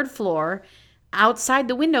 the third floor, outside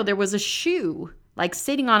the window, there was a shoe, like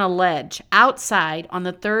sitting on a ledge outside on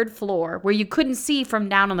the third floor where you couldn't see from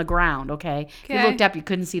down on the ground, okay? If you Okay. looked up, you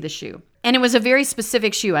couldn't see the shoe. And it was a very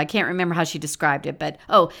specific shoe. I can't remember how she described it, but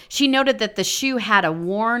she noted that the shoe had a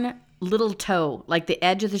worn little toe, like the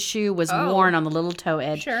edge of the shoe was worn on the little toe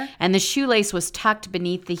edge. Sure. And the shoelace was tucked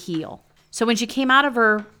beneath the heel. So when she came out of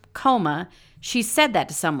her coma, she said that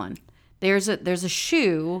to someone. There's a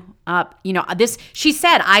shoe up, this, she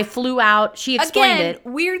said, I flew out. She explained Again, it.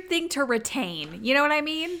 weird thing to retain. You know what I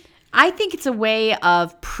mean? I think it's a way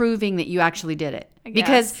of proving that you actually did it.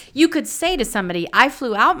 Because guess. you could say to somebody, I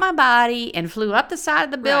flew out my body and flew up the side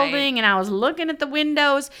of the building and I was looking at the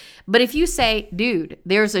windows. But if you say, dude,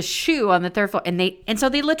 there's a shoe on the third floor, and so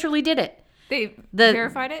they literally did it. They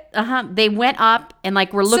verified it? They went up and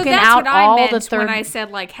like were looking so that's out what I all meant the third. when I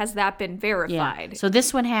said, like, has that been Yeah. verified? So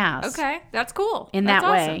this one has. Okay, that's cool. In That's that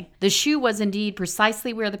awesome. way. The shoe was indeed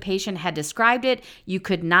precisely where the patient had described it. You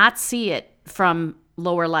could not see it from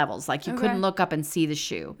lower levels. Like you couldn't look up and see the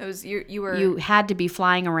shoe. It was you were You had to be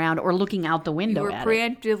flying around or looking out the you window were at it.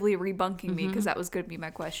 preemptively rebunking me because that was going to be my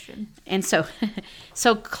question. And so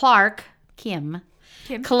Clark, Kim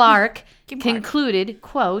Kim Clark Clark. concluded,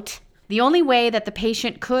 quote, the only way that the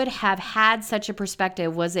patient could have had such a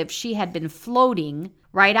perspective was if she had been floating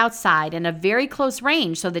right outside in a very close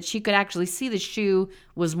range so that she could actually see the shoe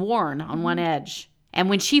was worn on one edge. And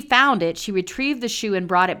when she found it, she retrieved the shoe and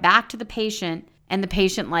brought it back to the patient. And the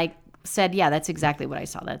patient said, yeah, that's exactly what I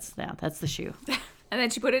saw. That's the shoe. And then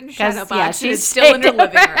she put it in a shadow 'Cause, box. yeah, And it's she's still in her saved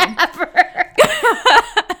living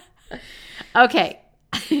room. Okay.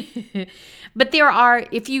 But there are,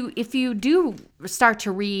 if you do start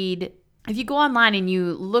to read, if you go online and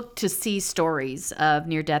you look to see stories of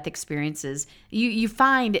near-death experiences, you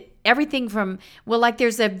find everything from,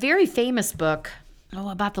 there's a very famous book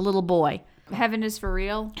about the little boy. Heaven is for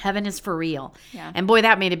real. Heaven is for real. Yeah. And boy,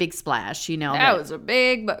 that made a big splash, That was a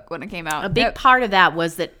big book when it came out. A big part of that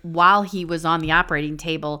was that while he was on the operating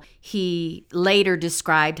table, he later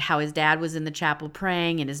described how his dad was in the chapel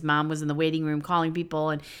praying and his mom was in the waiting room calling people.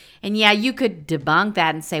 And yeah, you could debunk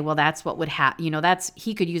that and say, well, that's what would happen.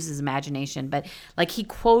 He could use his imagination. But he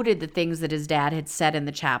quoted the things that his dad had said in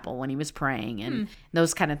the chapel when he was praying and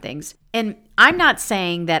those kind of things. And I'm not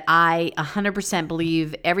saying that I 100%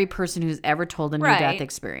 believe every person who's ever told a near-death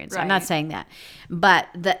experience. I'm not saying that. But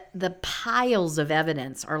the piles of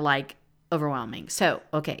evidence are overwhelming. So,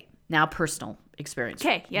 okay, now personal experience.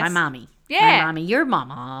 Okay, yes. My mommy. Yeah. My mommy, your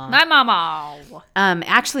mama. My mama.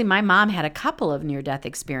 Actually, my mom had a couple of near-death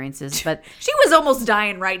experiences, but She was almost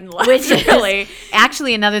dying right and left, which is really.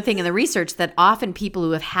 actually another thing in the research that often people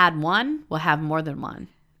who have had one will have more than one,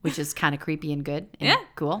 which is kind of creepy and good and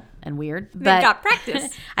cool and weird. They But got practice.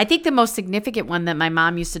 I think the most significant one that my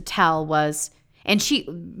mom used to tell was, and she,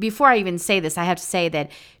 before I even say this, I have to say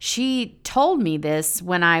that she told me this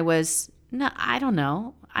when I was, no, I don't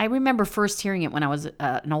know. I remember first hearing it when I was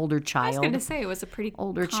an older child. I was going to say it was a pretty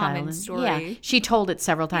older common child. story. Yeah, she told it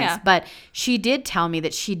several times, Yeah. but she did tell me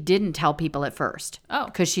that she didn't tell people at first. Oh.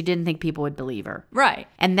 Because she didn't think people would believe her. Right.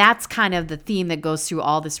 And that's kind of the theme that goes through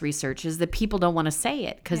all this research is that people don't want to say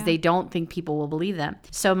it because they don't think people will believe them.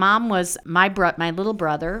 So mom was, my little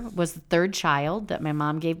brother was the third child that my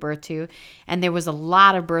mom gave birth to. And there was a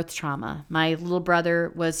lot of birth trauma. My little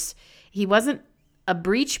brother he wasn't a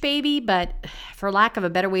breech baby, but for lack of a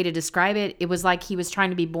better way to describe it, it was like he was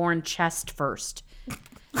trying to be born chest first.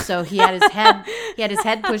 So he had his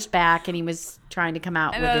head pushed back, and he was trying to come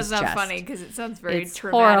out with his chest. That's not funny because it sounds very It's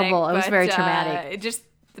traumatic. horrible. It was but, very traumatic. It just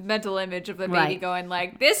the mental image of the baby Right. going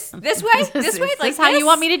like this way, this way, Is like this how you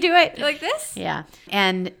want me to do it? like this. Yeah.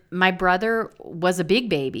 And my brother was a big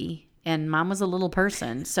baby and mom was a little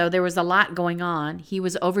person. So there was a lot going on. He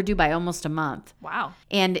was overdue by almost a month. Wow.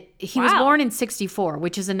 And he was Wow. born in 1964,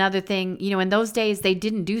 which is another thing. You know, in those days, they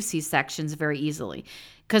didn't do C-sections very easily.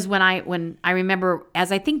 Because when I remember, as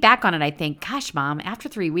I think back on it, I think, gosh, Mom, after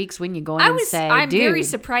 3 weeks, when you go in and say, I'm dude. very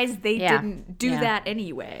surprised they Yeah. didn't do Yeah. that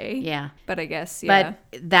anyway. Yeah. But I guess, yeah.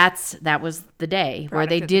 But that was the day where Product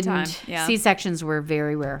they at the didn't. time, yeah. C-sections were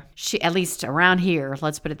very rare. At least around here,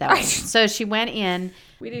 let's put it that way. So she went in.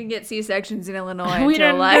 We didn't get C-sections in Illinois We until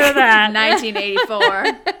didn't like do that.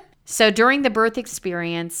 1984. So during the birth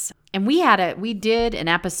experience, and we did an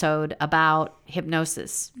episode about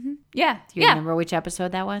hypnosis. Yeah. Do you remember which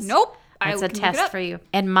episode that was? Nope. That's I a can look it test up. for you.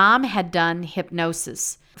 And Mom had done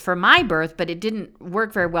hypnosis for my birth, but it didn't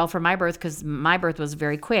work very well for my birth because my birth was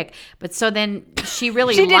very quick. But so then she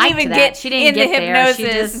really She didn't liked even that. get She didn't in get the there. She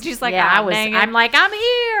hypnosis. just, She's like, yeah, "Ah, dang it." I'm like, I'm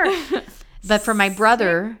here. But for my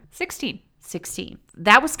brother, 16. 16.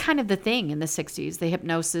 That was kind of the thing in the 60s, the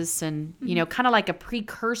hypnosis and, you know, kind of like a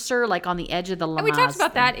precursor, like on the edge of the Lamaze. And we talked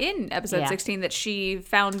about that in episode Yeah. 16 that she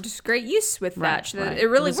found great use with that. Right. It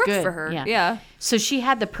really was worked good. for her. Yeah. Yeah. So she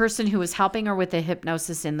had the person who was helping her with the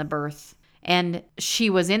hypnosis in the birth. And she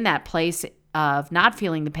was in that place of not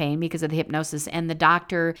feeling the pain because of the hypnosis. And the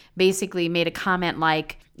doctor basically made a comment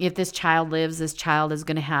like, if this child lives, this child is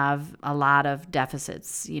going to have a lot of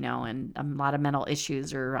deficits, you know, and a lot of mental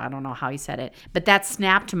issues, or I don't know how he said it. But that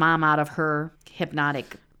snapped Mom out of her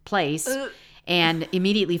hypnotic place and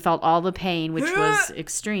immediately felt all the pain, which was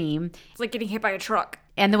extreme. It's like getting hit by a truck.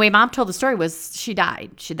 And the way Mom told the story was she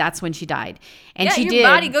died. That's when she died. And Yeah, she your did.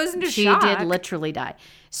 body goes into she shock. did literally die.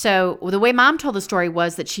 So the way Mom told the story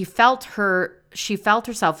was that she felt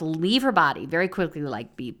herself leave her body very quickly,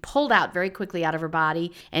 like be pulled out very quickly out of her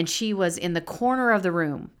body. And she was in the corner of the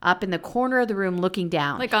room, up in the corner of the room looking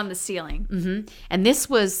down. Like on the ceiling. And this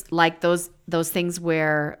was like those things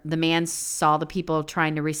where the man saw the people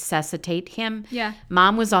trying to resuscitate him. Yeah.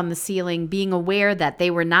 Mom was on the ceiling being aware that they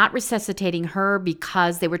were not resuscitating her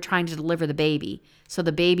because they were trying to deliver the baby. So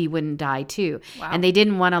the baby wouldn't die too. Wow. And they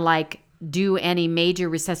didn't want to like do any major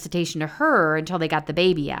resuscitation to her until they got the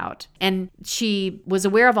baby out. And she was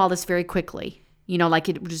aware of all this very quickly. You know, like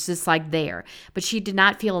it was just like there. But she did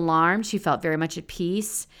not feel alarmed. She felt very much at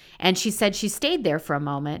peace. And she said she stayed there for a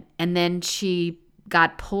moment and then she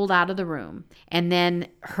got pulled out of the room. And then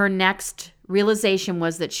her next realization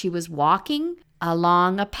was that she was walking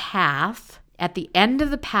along a path. At the end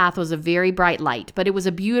of the path was a very bright light, but it was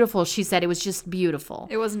she said it was just beautiful.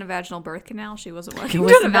 It wasn't a vaginal birth canal. She wasn't It working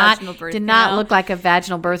was on a not, vaginal birth did canal. not look like a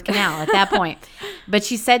vaginal birth canal at that point. But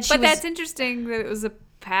she said But that's interesting that it was a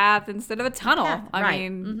path instead of a tunnel. path, I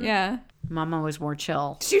right. mean, yeah. Mama was more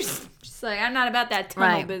chill. She was just like, I'm not about that tunnel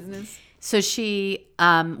Right. business. So she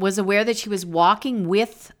was aware that she was walking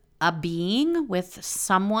with a being, with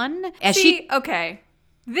someone. As Okay.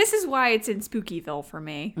 This is why it's in Spookyville for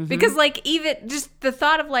me. Mm-hmm. Because, like, even just the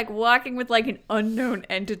thought of, like, walking with, like, an unknown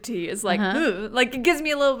entity is, like, ugh. Like, it gives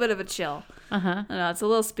me a little bit of a chill. I don't know, it's a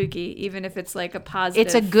little spooky, even if it's, like, a positive.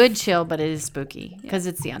 It's a good chill, but it is spooky because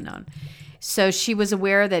it's the unknown. So she was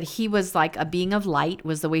aware that he was like a being of light,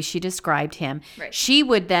 was the way she described him. Right. She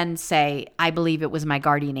would then say, I believe it was my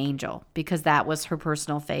guardian angel, because that was her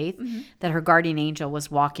personal faith, that her guardian angel was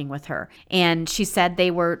walking with her. And she said they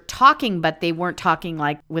were talking, but they weren't talking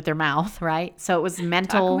like with their mouth, right? So it was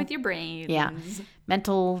mental. Talking with your brains. Yeah,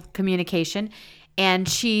 mental communication. And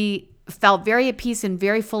she felt very at peace and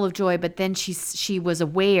very full of joy, but then she was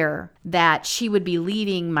aware that she would be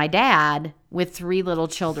leaving my dad with 3 little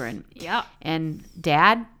children. Yeah. And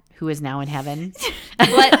Dad, who is now in heaven.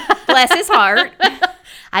 Bless his heart.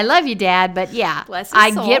 I love you, Dad, but yeah, Bless his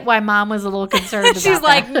I soul. get why Mom was a little concerned about She's that.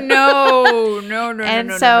 like, no.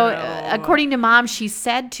 And so, according to Mom, she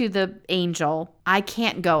said to the angel, I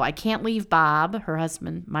can't go. I can't leave Bob, her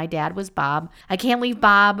husband. My dad was Bob. I can't leave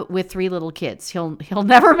Bob with 3 little kids. He'll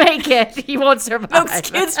never make it. He won't survive. Those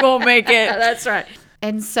kids won't make it. That's right.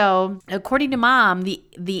 And so, according to Mom,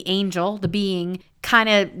 the angel, the being, kind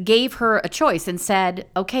of gave her a choice and said,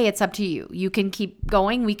 okay, it's up to you. You can keep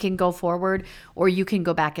going. We can go forward, or you can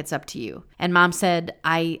go back. It's up to you. And Mom said,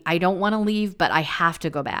 I don't want to leave, but I have to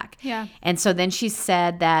go back. Yeah. And so then she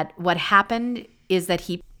said that what happened is that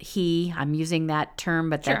he I'm using that term,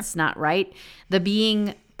 but Sure. that's not right. The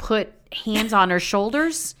being put hands on her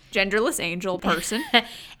shoulders Genderless angel person.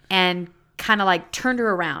 and kind of like turned her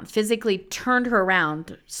around, physically turned her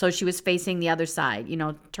around so she was facing the other side,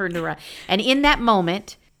 turned her around. And in that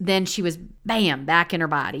moment, then she was, bam, back in her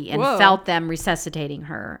body and Whoa. felt them resuscitating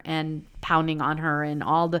her and pounding on her, and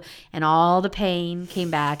all the pain came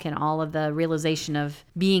back and all of the realization of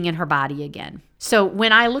being in her body again. So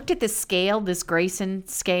when I looked at this scale, this Grayson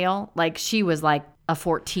scale, like she was like a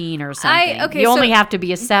 14 or something. You only have to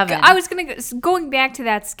be a 7. I was going back to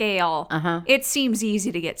that scale. Uh-huh. It seems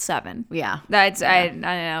easy to get 7. Yeah. That's I don't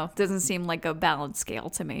know. Doesn't seem like a balanced scale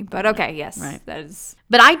to me. But okay, yes, Right. that is.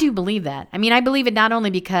 But I do believe that. I mean, I believe it not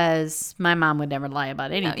only because my mom would never lie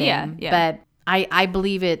about anything, yeah. but I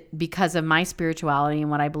believe it because of my spirituality and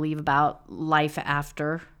what I believe about life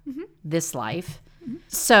after this life. Mm-hmm.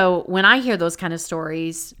 So when I hear those kind of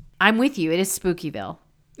stories, I'm with you. It is Spookyville.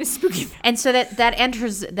 It's spooky. And so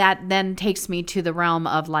that then takes me to the realm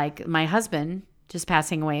of like my husband just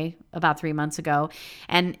passing away about 3 months ago.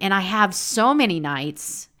 And I have so many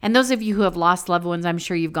nights, and those of you who have lost loved ones, I'm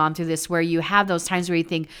sure you've gone through this, where you have those times where you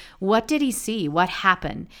think, what did he see? What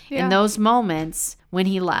happened? Yeah. In those moments when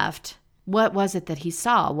he left, what was it that he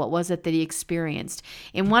saw? What was it that he experienced?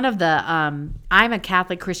 In one of the, I'm a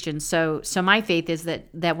Catholic Christian, so my faith is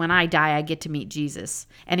that when I die, I get to meet Jesus.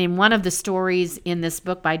 And in one of the stories in this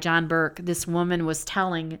book by John Burke, this woman was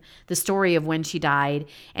telling the story of when she died,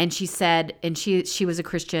 and she said, and she was a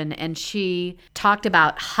Christian, and she talked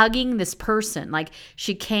about hugging this person. Like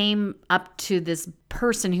she came up to this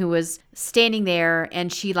person who was standing there,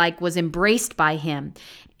 and she like was embraced by him.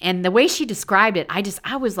 And the way she described it,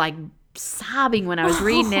 I was like sobbing when I was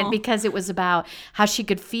reading it, because it was about how she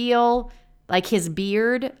could feel like his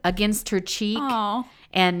beard against her cheek. Oh.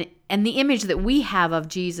 And the image that we have of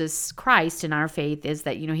Jesus Christ in our faith is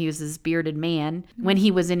that, he was this bearded man. When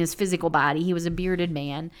he was in his physical body, he was a bearded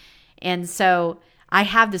man. And so I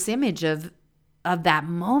have this image of that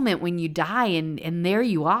moment when you die and there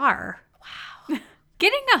you are.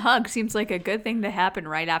 Getting a hug seems like a good thing to happen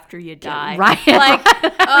right after you die. Right. Like, oh,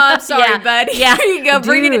 I'm sorry, Yeah. buddy. Yeah. Here you go.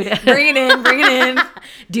 Bring it in. Dude. Bring it in. Bring it in.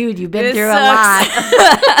 Dude, you've been This through sucks. a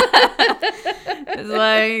lot. It's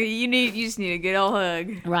like you just need a good old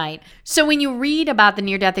hug. Right. So when you read about the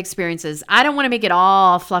near-death experiences, I don't want to make it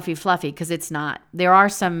all fluffy, because it's not. There are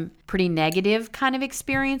some pretty negative kind of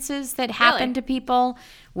experiences that happen Really? to people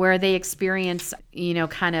where they experience,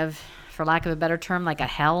 kind of, for lack of a better term, like a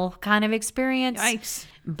hell kind of experience. Yikes.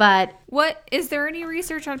 But What is there any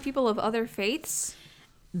research on people of other faiths?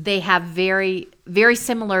 they have very, very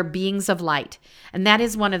similar beings of light. And that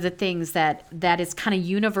is one of the things that is kind of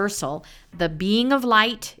universal. The being of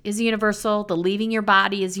light is universal. The leaving your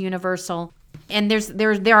body is universal. And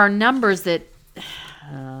there are numbers that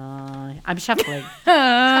I'm shuffling.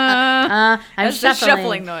 I'm That's the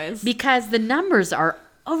shuffling noise. because the numbers are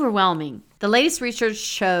overwhelming. The latest research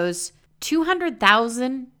shows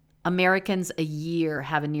 200,000 Americans a year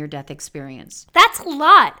have a near-death experience. That's a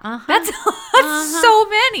lot. Uh-huh. That's so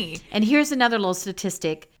many. And here's another little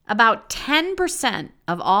statistic. About 10%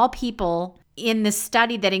 of all people in this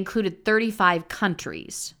study that included 35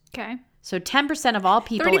 countries. Okay. So 10% of all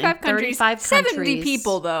people 35 in countries. 35 70 countries.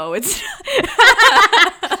 people, though. It's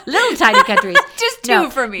Little tiny countries. just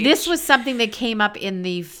two from each. This was something that came up in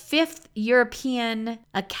the 5th European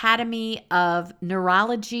Academy of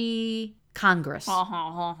Neurology Congress. yeah.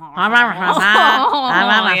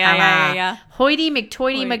 Hoity McToity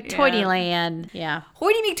Hoity, McToity land. Yeah.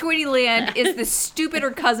 Hoity McToity Land is the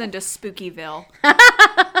stupider cousin to Spookyville.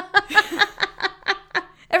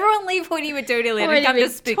 Everyone leave Hoity McToity Land and come to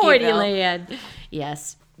Spookyville. Land.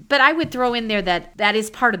 Yes. But I would throw in there that is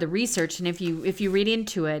part of the research, and if you read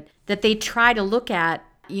into it, that they try to look at,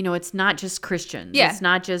 it's not just Christians. Yeah. It's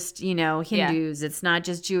not just, Hindus. It's not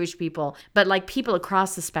just Jewish people, but like people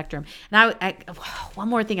across the spectrum. And one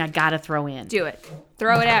more thing I got to throw in. Do it.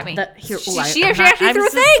 Throw it at me. She actually threw a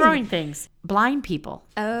thing. Throwing things. Blind people.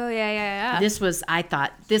 Oh, yeah. I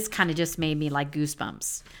thought this kind of just made me like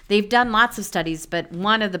goosebumps. They've done lots of studies, but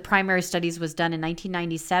one of the primary studies was done in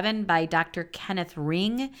 1997 by Dr. Kenneth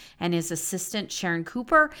Ring and his assistant Sharon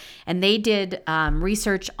Cooper. And they did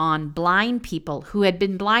research on blind people who had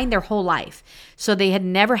been blind their whole life. So they had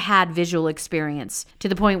never had visual experience to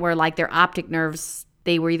the point where like their optic nerves,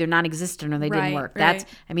 they were either non-existent or they didn't work. Right.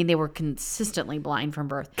 They were consistently blind from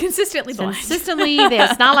birth. Consistently blind.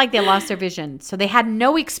 It's not like they lost their vision. So they had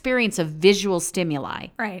no experience of visual stimuli.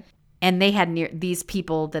 Right. And they had these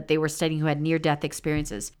people that they were studying who had near-death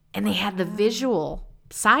experiences. And they had the visual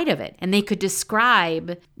side of it. And they could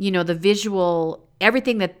describe, the visual,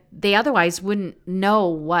 everything that they otherwise wouldn't know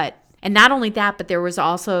what. And not only that, but there was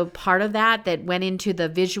also part of that went into the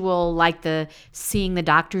visual, like the seeing the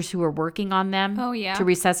doctors who were working on them to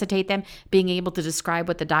resuscitate them, being able to describe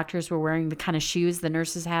what the doctors were wearing, the kind of shoes the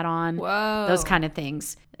nurses had on, those kind of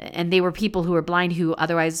things. And they were people who were blind who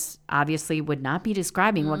otherwise obviously would not be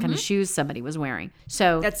describing what kind of shoes somebody was wearing.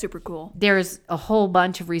 So that's super cool. There's a whole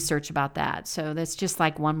bunch of research about that. So that's just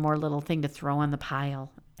like one more little thing to throw on the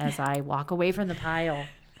pile as I walk away from the pile.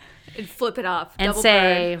 And flip it off. And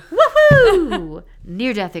say, woohoo!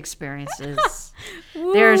 Near-death experiences.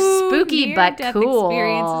 They're spooky but cool.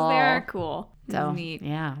 Experiences, they are cool. So, neat.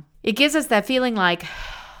 Yeah. It gives us that feeling like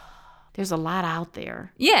there's a lot out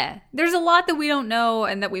there. Yeah. There's a lot that we don't know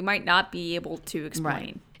and that we might not be able to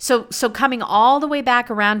explain. Right. So coming all the way back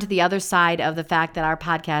around to the other side of the fact that our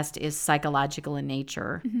podcast is psychological in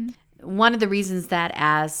nature, one of the reasons that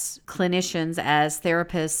as clinicians, as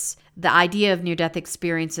therapists, the idea of near-death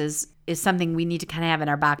experiences is something we need to kind of have in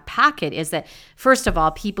our back pocket is that, first of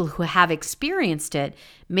all, people who have experienced it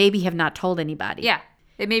maybe have not told anybody. Yeah.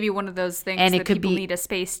 It may be one of those things and that people need a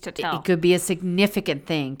space to tell. It could be a significant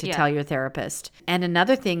thing to tell your therapist. And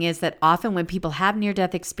another thing is that often when people have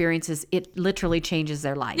near-death experiences, it literally changes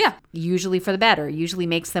their life. Yeah. Usually for the better. Usually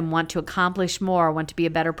makes them want to accomplish more, want to be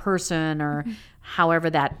a better person, or however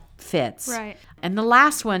that fits. Right. And the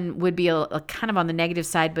last one would be a kind of on the negative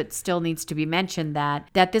side, but still needs to be mentioned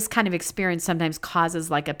that this kind of experience sometimes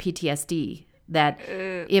causes like a PTSD. That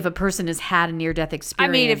if a person has had a near-death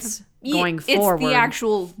experience going forward. It's the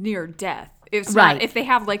actual near-death. It's right. not, if they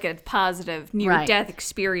have like a positive near-death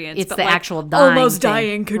experience. It's but the like actual dying almost thing.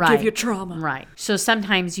 dying could give you trauma. Right. So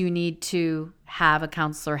sometimes you need to have a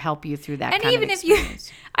counselor help you through that and kind even of if you,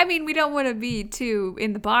 experience. we don't want to be too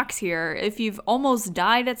in the box here. If you've almost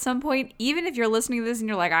died at some point, even if you're listening to this and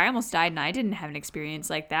you're like, I almost died and I didn't have an experience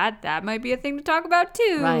like that, that might be a thing to talk about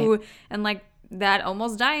too. Right. And like, that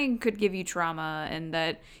almost dying could give you trauma, and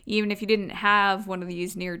that even if you didn't have one of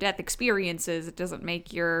these near-death experiences, it doesn't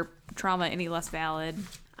make your trauma any less valid.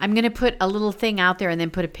 I'm going to put a little thing out there and then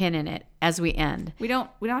put a pin in it as we end. We don't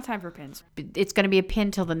have time for pins. It's going to be a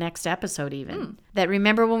pin till the next episode even. That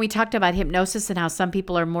remember when we talked about hypnosis and how some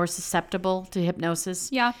people are more susceptible to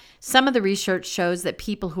hypnosis? Yeah. Some of the research shows that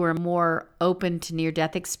people who are more open to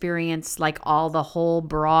near-death experience, like all the whole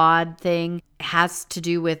broad thing, has to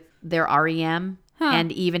do with their REM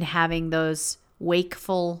and even having those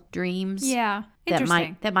wakeful dreams. Yeah.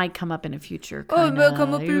 That might come up in a future. It might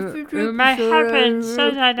come up in a future. It might happen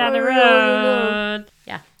sometime down the road.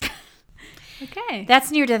 Yeah. Okay.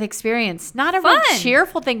 That's near-death experience. Not a Fun. real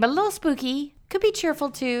cheerful thing, but a little spooky. Could be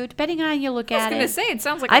cheerful too, depending on how you look at it. I was going to say, it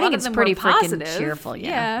sounds like I a lot think of it's them pretty were positive. freaking cheerful.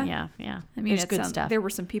 Yeah. There's good stuff. There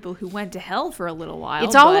were some people who went to hell for a little while.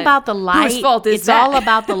 It's all about the light. Whose fault is it's that? all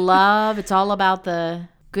about the love. It's all about the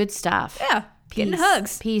good stuff. Yeah. Getting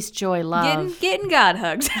hugs. Peace, joy, love. Getting God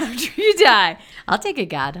hugs after you die. I'll take a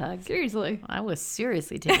God hug. Seriously. I will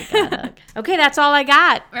seriously take a God hug. Okay, that's all I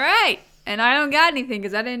got. All right. And I don't got anything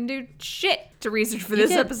because I didn't do shit to research for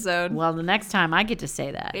this episode. Well, the next time I get to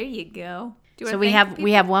say that. There you go. So we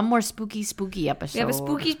have one more spooky episode. We have a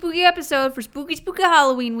spooky episode for spooky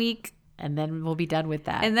Halloween week. And then we'll be done with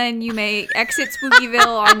that. And then you may exit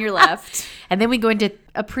Spookyville on your left. And then we go into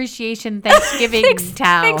Appreciation Thanksgiving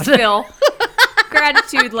Town. Thanks, Bill.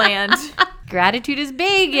 Gratitude land. Gratitude is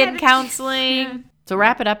big in counseling. Yeah. So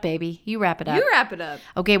wrap it up, baby. You wrap it up. You wrap it up.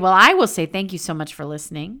 Okay, well, I will say thank you so much for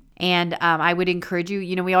listening. And I would encourage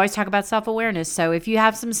you, we always talk about self-awareness. So if you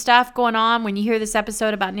have some stuff going on when you hear this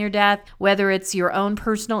episode about near death, whether it's your own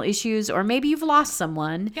personal issues or maybe you've lost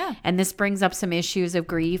someone, and this brings up some issues of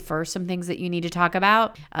grief or some things that you need to talk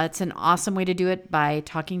about, it's an awesome way to do it by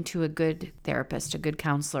talking to a good therapist, a good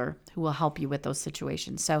counselor who will help you with those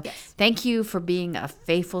situations. So thank you for being a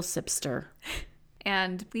faithful sipster.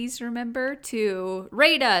 And please remember to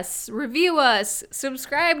rate us, review us,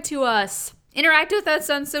 subscribe to us, interact with us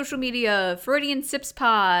on social media. Freudian Sips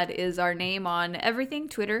Pod is our name on everything: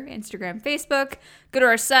 Twitter, Instagram, Facebook. Go to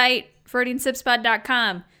our site,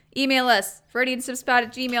 freudiansipspod.com. Email us,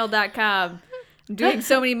 freudiansipspod@gmail.com. I'm doing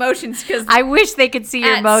so many motions because I wish they could see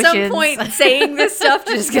your at motions. some point saying this stuff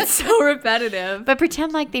just gets so repetitive. But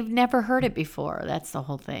pretend like they've never heard it before. That's the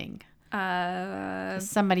whole thing. Uh,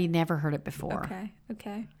 Somebody never heard it before.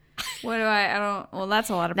 okay. What do I don't, well, that's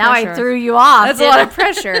a lot of Now pressure. I threw you off. That's a lot of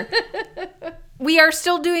pressure. We are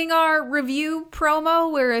still doing our review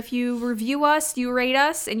promo where if you review us, you rate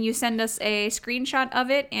us, and you send us a screenshot of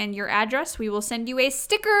it and your address, we will send you a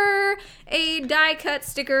sticker, a die-cut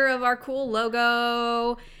sticker of our cool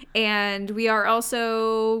logo. And we are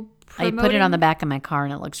also I put it on the back of my car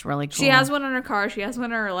and it looks really cool. She has one on her car. She has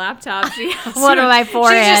one on her laptop. She has One on my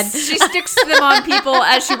forehead. She sticks them on people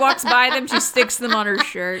as she walks by them. She sticks them on her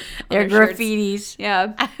shirt. They're graffitis.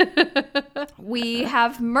 Yeah. We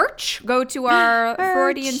have merch. Go to our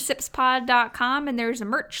FreudianSipsPod.com and there's a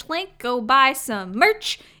merch link. Go buy some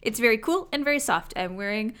merch. It's very cool and very soft. I'm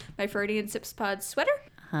wearing my Freudian Sips Pod sweater.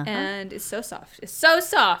 And it's so soft. It's so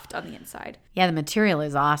soft on the inside. Yeah, the material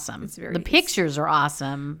is awesome. very The nice. pictures are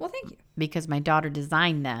awesome. Well, thank you. Because my daughter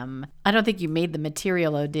designed them. I don't think you made the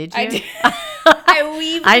material, though, did you? I did. I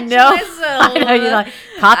weaved I it know. myself. I know. You like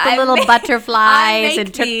caught the little I butterflies make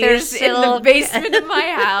and took their these in the silk basement of my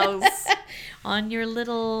house. on your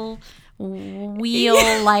little wheel,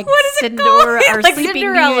 like What is it Cinderella called? or Like Sleeping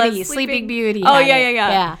Cinderella, Beauty. Sleeping Beauty. Oh, had yeah, it. yeah.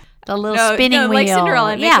 Yeah. The little No, spinning wheel. like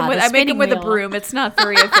Cinderella. I make them with a wheel. broom. It's not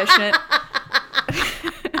very efficient.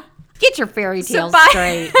 Get your fairy tales buy-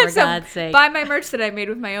 straight, for so God's sake. Buy my merch that I made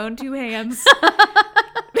with my own two hands.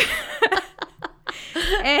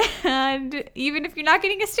 And even if you're not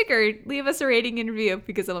getting a sticker, leave us a rating and review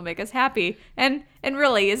because it'll make us happy. And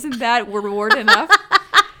really, isn't that reward enough?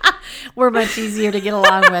 We're much easier to get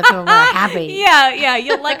along with when we're happy. Yeah.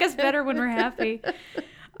 You'll like us better when we're happy.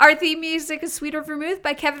 Our theme music is Sweeter Vermouth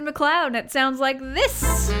by Kevin MacLeod. It sounds like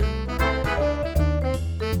this.